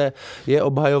invaze je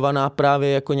obhajovaná právě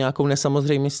jako nějakou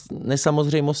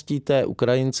nesamozřejmostí té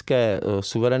ukrajinské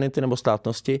suverenity nebo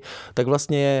státnosti, tak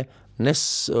vlastně je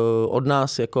od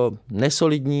nás jako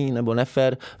nesolidní nebo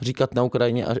nefér říkat na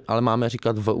Ukrajině, ale máme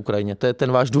říkat v Ukrajině. To je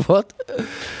ten váš důvod?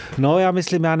 No, já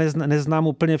myslím, já neznám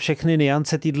úplně všechny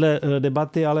nuance téhle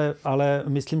debaty, ale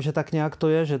myslím, že tak nějak to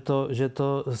je, že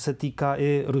to se týká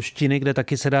i ruštiny, kde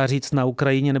taky se dá říct na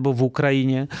Ukrajině nebo v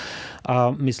Ukrajině.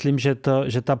 A myslím, že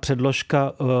ta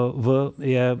předložka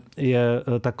je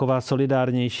taková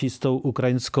solidárnější s tou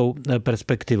ukrajinskou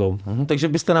perspektivou. Takže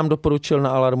byste nám doporučil na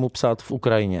Alarmu psát v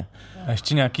Ukrajině? A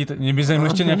mě by zajímalo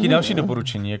ještě nějaké další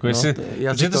doporučení. Jako jestli,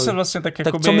 že to se vlastně tak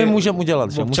jakoby... Tak co my můžeme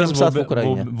udělat? Že můžeme psát v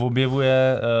Ukrajině?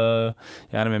 Objevuje,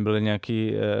 já nevím, byl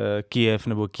nějaký Kyjev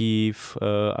nebo Kyjev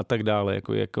a tak dále.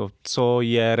 Jako co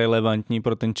je relevantní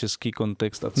pro ten český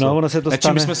kontext a co? No, ono se to na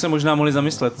čím bychom se možná mohli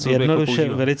zamyslet? Co jednoduše,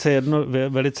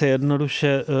 velice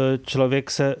jednoduše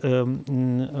člověk se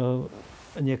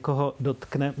někoho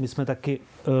dotkne. My jsme taky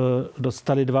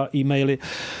dostali 2 e-maily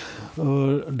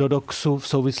do Doxu v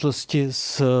souvislosti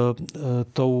s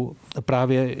tou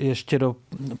právě ještě do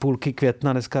půlky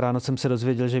května. Dneska ráno jsem se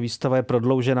dozvěděl, že výstava je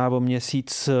prodloužená o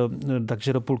měsíc,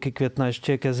 takže do půlky května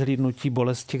ještě ke zhlídnutí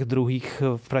Bolest těch druhých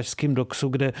v pražském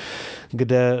Doxu,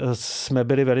 kde jsme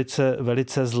byli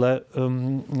velice zle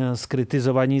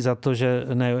skritizovaní za to, že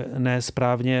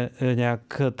nesprávně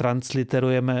nějak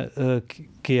transliterujeme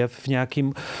Kyjev v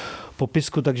nějakým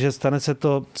popisku, takže stane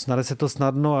se to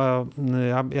snadno a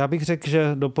já bych řekl,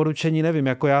 že doporučení nevím,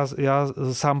 jako já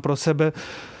sám pro sebe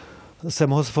jsem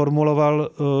ho sformuloval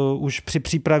už při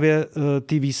přípravě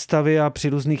té výstavy a při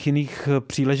různých jiných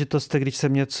příležitostech, když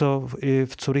jsem něco i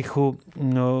v Curychu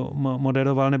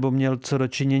moderoval nebo měl co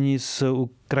dočinění s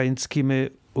ukrajinskými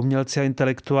umělci a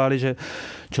intelektuály, že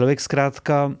člověk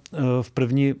zkrátka v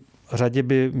první řadě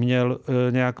by měl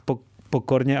nějak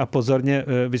pokorně a pozorně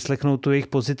vyslechnout tu jejich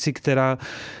pozici, která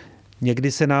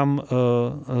někdy se nám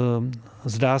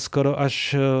zdá skoro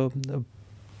až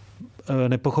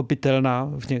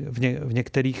nepochopitelná v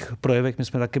některých projevech. My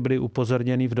jsme taky byli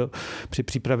upozorněni při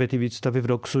přípravě té výstavy v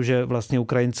Doxu, že vlastně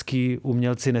ukrajinský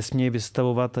umělci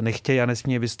nechtějí a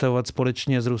nesmějí vystavovat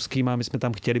společně s ruským, a my jsme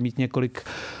tam chtěli mít několik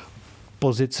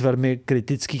pozic velmi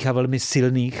kritických a velmi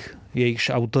silných. Jejichž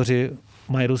autoři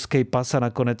mají ruský pas a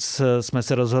nakonec jsme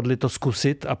se rozhodli to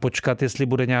zkusit a počkat, jestli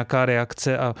bude nějaká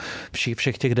reakce, a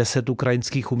všech těch 10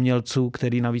 ukrajinských umělců,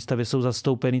 který na výstavě jsou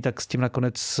zastoupení, tak s tím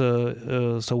nakonec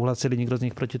souhlasili, nikdo z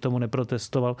nich proti tomu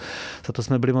neprotestoval. Za to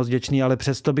jsme byli moc vděční, ale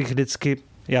přesto bych vždycky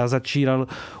já začínal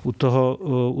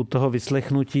u toho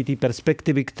vyslechnutí té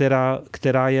perspektivy,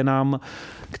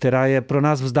 která je pro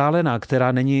nás vzdálená,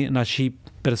 která není naší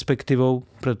perspektivou,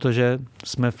 protože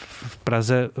jsme v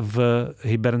Praze v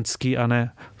Hybernský a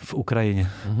ne v Ukrajině.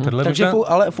 Takže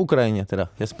ale v Ukrajině teda,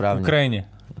 je správně. Ukrajině.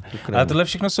 A tohle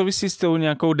všechno souvisí s tou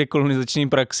nějakou dekolonizační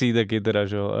praxí taky teda,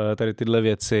 že? Tady tyhle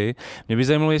věci. Mě by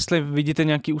zajímalo, jestli vidíte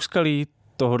nějaký úskalí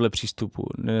tohohle přístupu.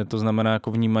 To znamená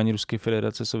jako vnímání Ruské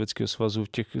federace, Sovětského svazu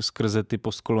skrze ty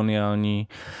postkoloniální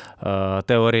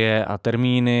teorie a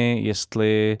termíny,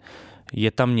 jestli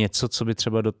je tam něco, co by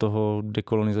třeba do toho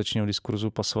dekolonizačního diskurzu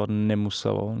pasovat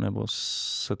nemuselo, nebo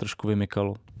se trošku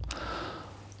vymykalo?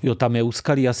 Jo, tam je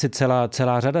úskalí asi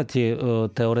celá řada. Ti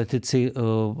teoretici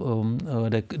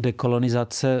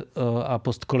dekolonizace a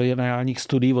postkoloniálních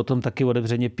studií o tom taky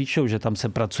otevřeně píšou, že tam se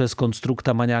pracuje s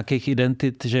konstruktama nějakých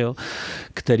identit, že jo,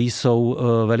 který jsou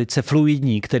velice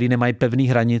fluidní, který nemají pevné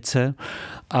hranice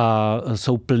a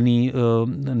jsou plný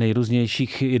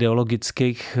nejrůznějších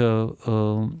ideologických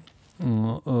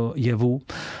jevů,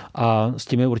 a s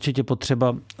tím je určitě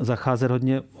potřeba zacházet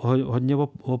hodně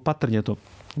opatrně. To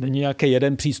není nějaký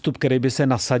jeden přístup, který by se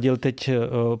nasadil teď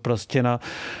prostě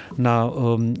na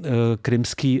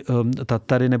krymský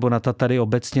Tatary nebo na Tatary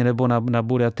obecně nebo na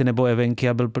Burjaty nebo Evenky,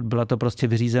 a byla to prostě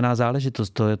vyřízená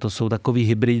záležitost. To jsou takový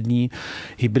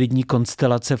hybridní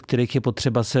konstelace, v kterých je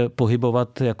potřeba se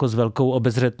pohybovat jako s velkou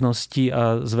obezřetností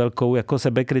a s velkou jako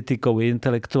sebekritikou i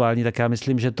intelektuální. Tak já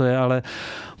myslím, že to je ale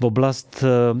oblast,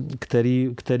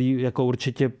 který jako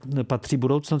určitě patří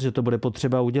budoucnost, že to bude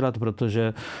potřeba udělat,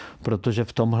 protože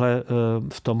v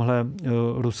tomhle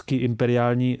ruský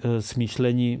imperiální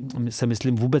smýšlení se,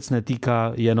 myslím, vůbec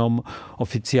netýká jenom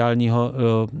oficiálního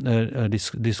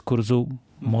diskurzu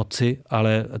moci,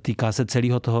 ale týká se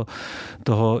celého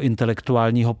toho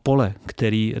intelektuálního pole,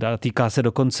 který týká se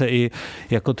dokonce i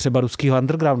jako třeba ruského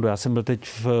undergroundu. Já jsem byl teď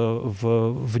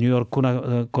v New Yorku na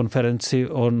konferenci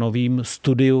o novým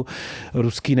studiu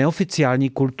ruský neoficiální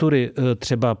kultury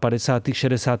třeba 50.,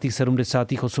 60.,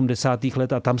 70., 80.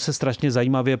 let, a tam se strašně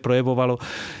zajímavě projevovalo,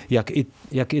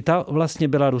 jak i ta vlastně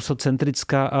byla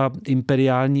rusocentrická a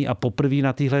imperiální, a poprvé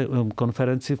na téhle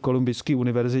konferenci v Kolumbijské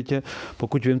univerzitě,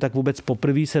 pokud vím, tak vůbec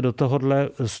poprvé se do tohohle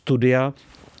studia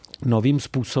novým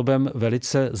způsobem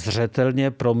velice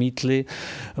zřetelně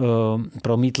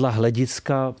promítla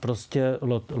hlediska prostě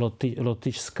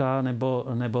lotyšská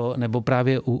nebo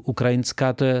právě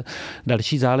ukrajinská. To je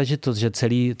další záležitost, že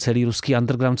celý ruský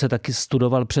underground se taky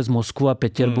studoval přes Moskvu a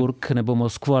Petěrburg nebo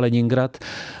Moskvu a Leningrad,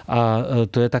 a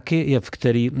to je taky jev,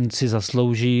 který si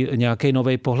zaslouží nějaký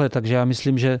nový pohled. Takže já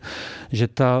myslím,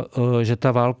 že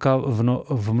ta válka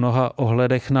v mnoha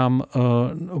ohledech nám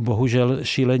bohužel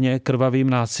šíleně krvavým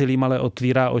násilím ale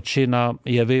otvírá oči na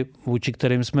jevy, vůči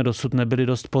kterým jsme dosud nebyli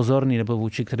dost pozorní, nebo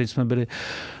vůči kterým jsme byli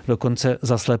dokonce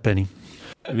zaslepení.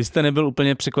 Vy jste nebyl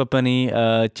úplně překvapený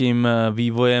tím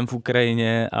vývojem v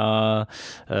Ukrajině a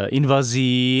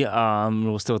invazí, a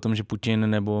mluvil jste o tom, že Putin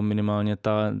nebo minimálně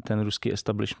ten ruský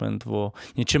establishment o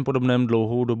něčem podobném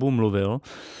dlouhou dobu mluvil.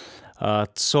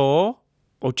 Co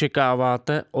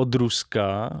očekáváte od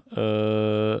Ruska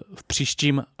v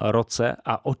příštím roce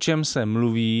a o čem se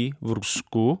mluví v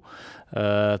Rusku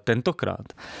tentokrát?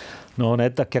 No ne,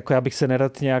 tak jako já bych se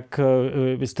nerad nějak,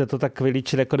 vy jste to tak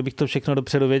vylíčili, jako kdybych to všechno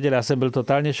dopředu věděl. Já jsem byl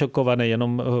totálně šokovaný,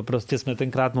 jenom prostě jsme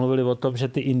tenkrát mluvili o tom, že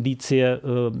ty indicie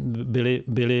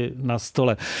byly na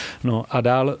stole. No a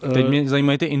dál... Teď mě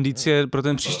zajímají ty indicie pro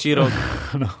ten příští rok.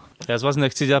 No. Já z vás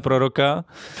nechci dělat proroka,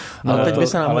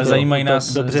 ale zajímá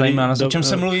nás, o čem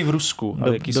se mluví v Rusku.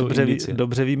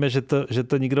 Dobře víme, že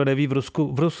to nikdo neví v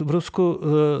Rusku. V Rusku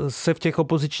se v těch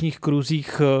opozičních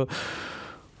kruzích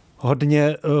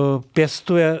hodně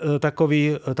pěstuje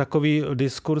takový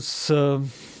diskurs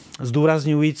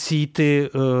zdůrazňující ty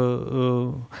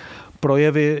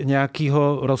projevy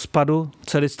nějakého rozpadu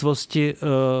celistvosti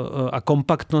a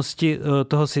kompaktnosti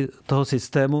toho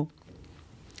systému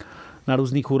na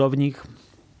různých úrovních.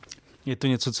 Je to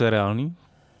něco, co je reálný?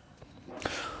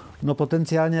 No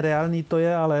potenciálně reálný to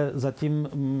je, ale zatím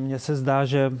mně se zdá,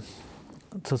 že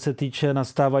co se týče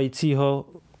nastávajícího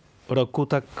roku,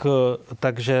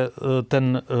 takže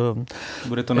ten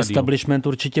establishment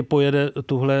určitě pojede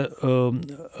tuhle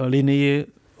linii,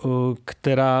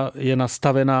 která je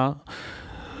nastavená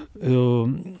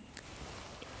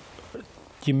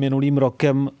tím minulým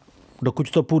rokem.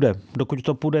 Dokud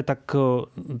to půjde,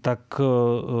 tak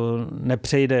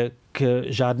nepřejde k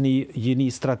žádný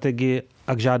jiný strategii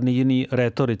a k žádný jiný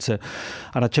rétorice.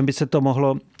 A na čem by se to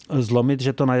mohlo zlomit,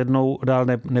 že to najednou dál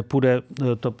nepůjde,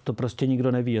 to prostě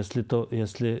nikdo neví,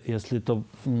 jestli to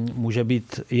může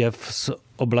být jev z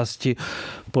oblasti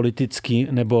politický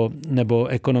nebo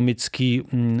ekonomický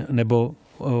nebo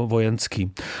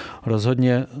vojenský.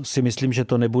 Rozhodně si myslím, že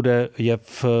to nebude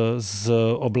jev z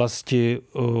oblasti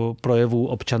projevů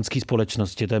občanské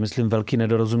společnosti. To je, myslím, velký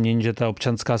nedorozumění, že ta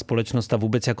občanská společnost a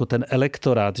vůbec jako ten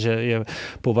elektorát, že je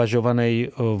považovaný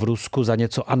v Rusku za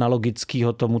něco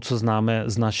analogického tomu, co známe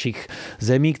z našich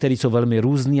zemí, které jsou velmi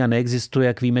různý a neexistuje,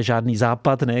 jak víme, žádný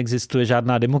západ, neexistuje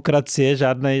žádná demokracie,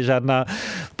 žádná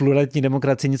pluralitní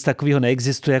demokracie, nic takového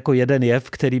neexistuje jako jeden jev,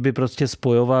 který by prostě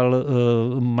spojoval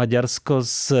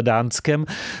Maďarsko s Dánskem.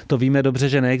 To víme dobře,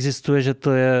 že neexistuje, že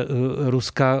to je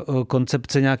ruská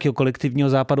koncepce nějakého kolektivního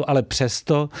západu, ale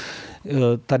přesto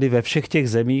tady ve všech těch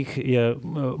zemích je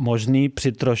možný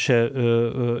při troše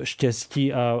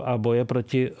štěstí a boje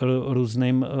proti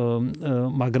různým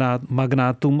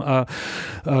magnátům a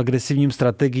agresivním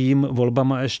strategiím,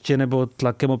 volbama ještě nebo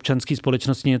tlakem občanské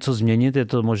společnosti něco změnit. Je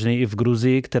to možné i v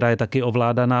Gruzii, která je taky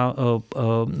ovládaná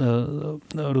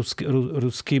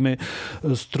ruskými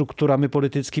strukturami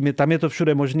politickými. Tam je to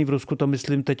všude možný, v Rusku to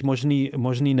myslím teď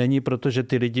možný není, protože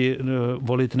ty lidi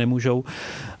volit nemůžou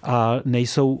a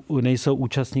nejsou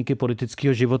účastníky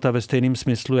politického života ve stejném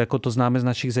smyslu, jako to známe z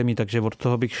našich zemí, takže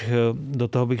do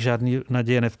toho bych žádný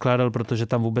naděje nevkládal, protože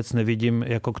tam vůbec nevidím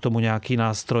jako k tomu nějaký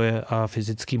nástroje a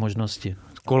fyzické možnosti.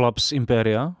 Kolaps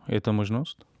impéria, je to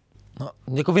možnost? No,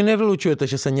 jako vy nevylučujete,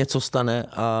 že se něco stane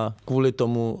a kvůli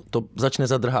tomu to začne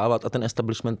zadrhávat a ten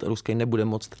establishment ruský nebude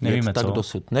moct jet tak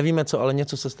dosud. Nevíme co, ale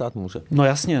něco se stát může. No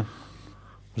jasně.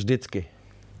 Vždycky.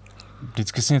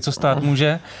 Vždycky se něco stát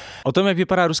může. O tom, jak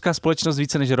vypadá ruská společnost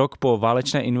více než rok po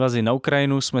válečné invazi na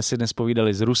Ukrajinu, jsme si dnes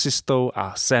povídali s rusistou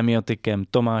a sémiotikem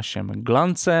Tomášem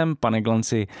Glancem. Pane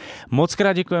Glanci, moc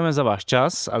krát děkujeme za váš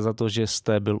čas a za to, že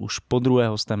jste byl už podruhé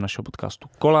hostem našeho podcastu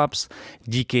Kolaps.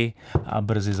 Díky a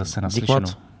brzy zase naslyšenou.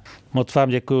 Moc vám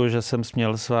děkuju, že jsem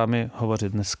směl s vámi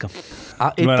hovořit dneska.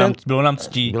 Bylo nám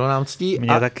ctí.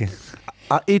 Mně taky.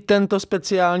 A i tento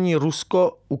speciální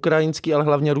rusko-ukrajinský, ale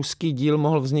hlavně ruský díl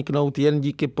mohl vzniknout jen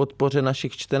díky podpoře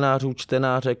našich čtenářů,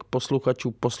 čtenářek,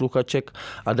 posluchačů, posluchaček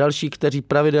a dalších, kteří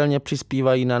pravidelně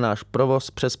přispívají na náš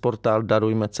provoz přes portál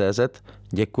Darujme.cz.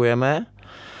 Děkujeme.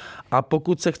 A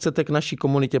pokud se chcete k naší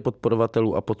komunitě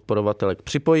podporovatelů a podporovatelek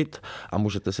připojit, a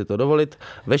můžete si to dovolit,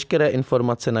 veškeré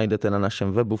informace najdete na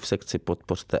našem webu v sekci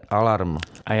Podpořte Alarm.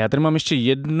 A já tady mám ještě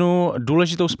jednu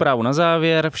důležitou zprávu na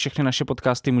závěr. Všechny naše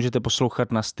podcasty můžete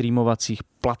poslouchat na streamovacích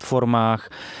platformách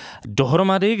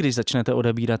dohromady, když začnete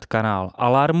odebírat kanál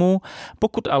Alarmu.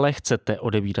 Pokud ale chcete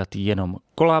odebírat jenom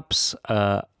Kolaps,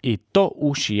 i to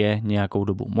už je nějakou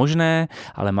dobu možné,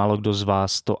 ale málo kdo z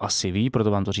vás to asi ví,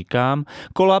 proto vám to říkám.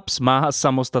 Kolaps má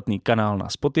samostatný kanál na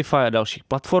Spotify a dalších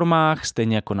platformách,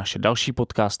 stejně jako naše další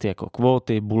podcasty jako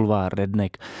Kvóty, Bulvár,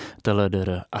 Redneck,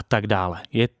 TLDR a tak dále.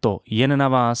 Je to jen na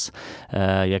vás,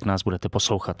 jak nás budete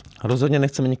poslouchat. Rozhodně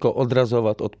nechceme nikoho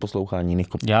odrazovat od poslouchání jiných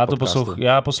podcastů.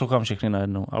 Já poslouchám všechny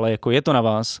najednou, ale jako je to na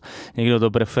vás. Někdo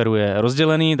to preferuje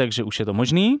rozdělený, takže už je to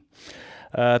možný.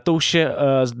 To už je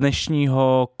z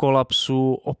dnešního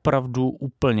Kolapsu opravdu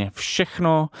úplně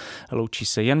všechno. Loučí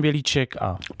se Jan Bělíček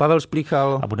a Pavel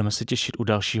Šplíchal. A budeme se těšit u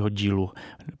dalšího dílu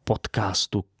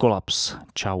podcastu Kolaps.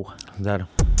 Čau. Zdar.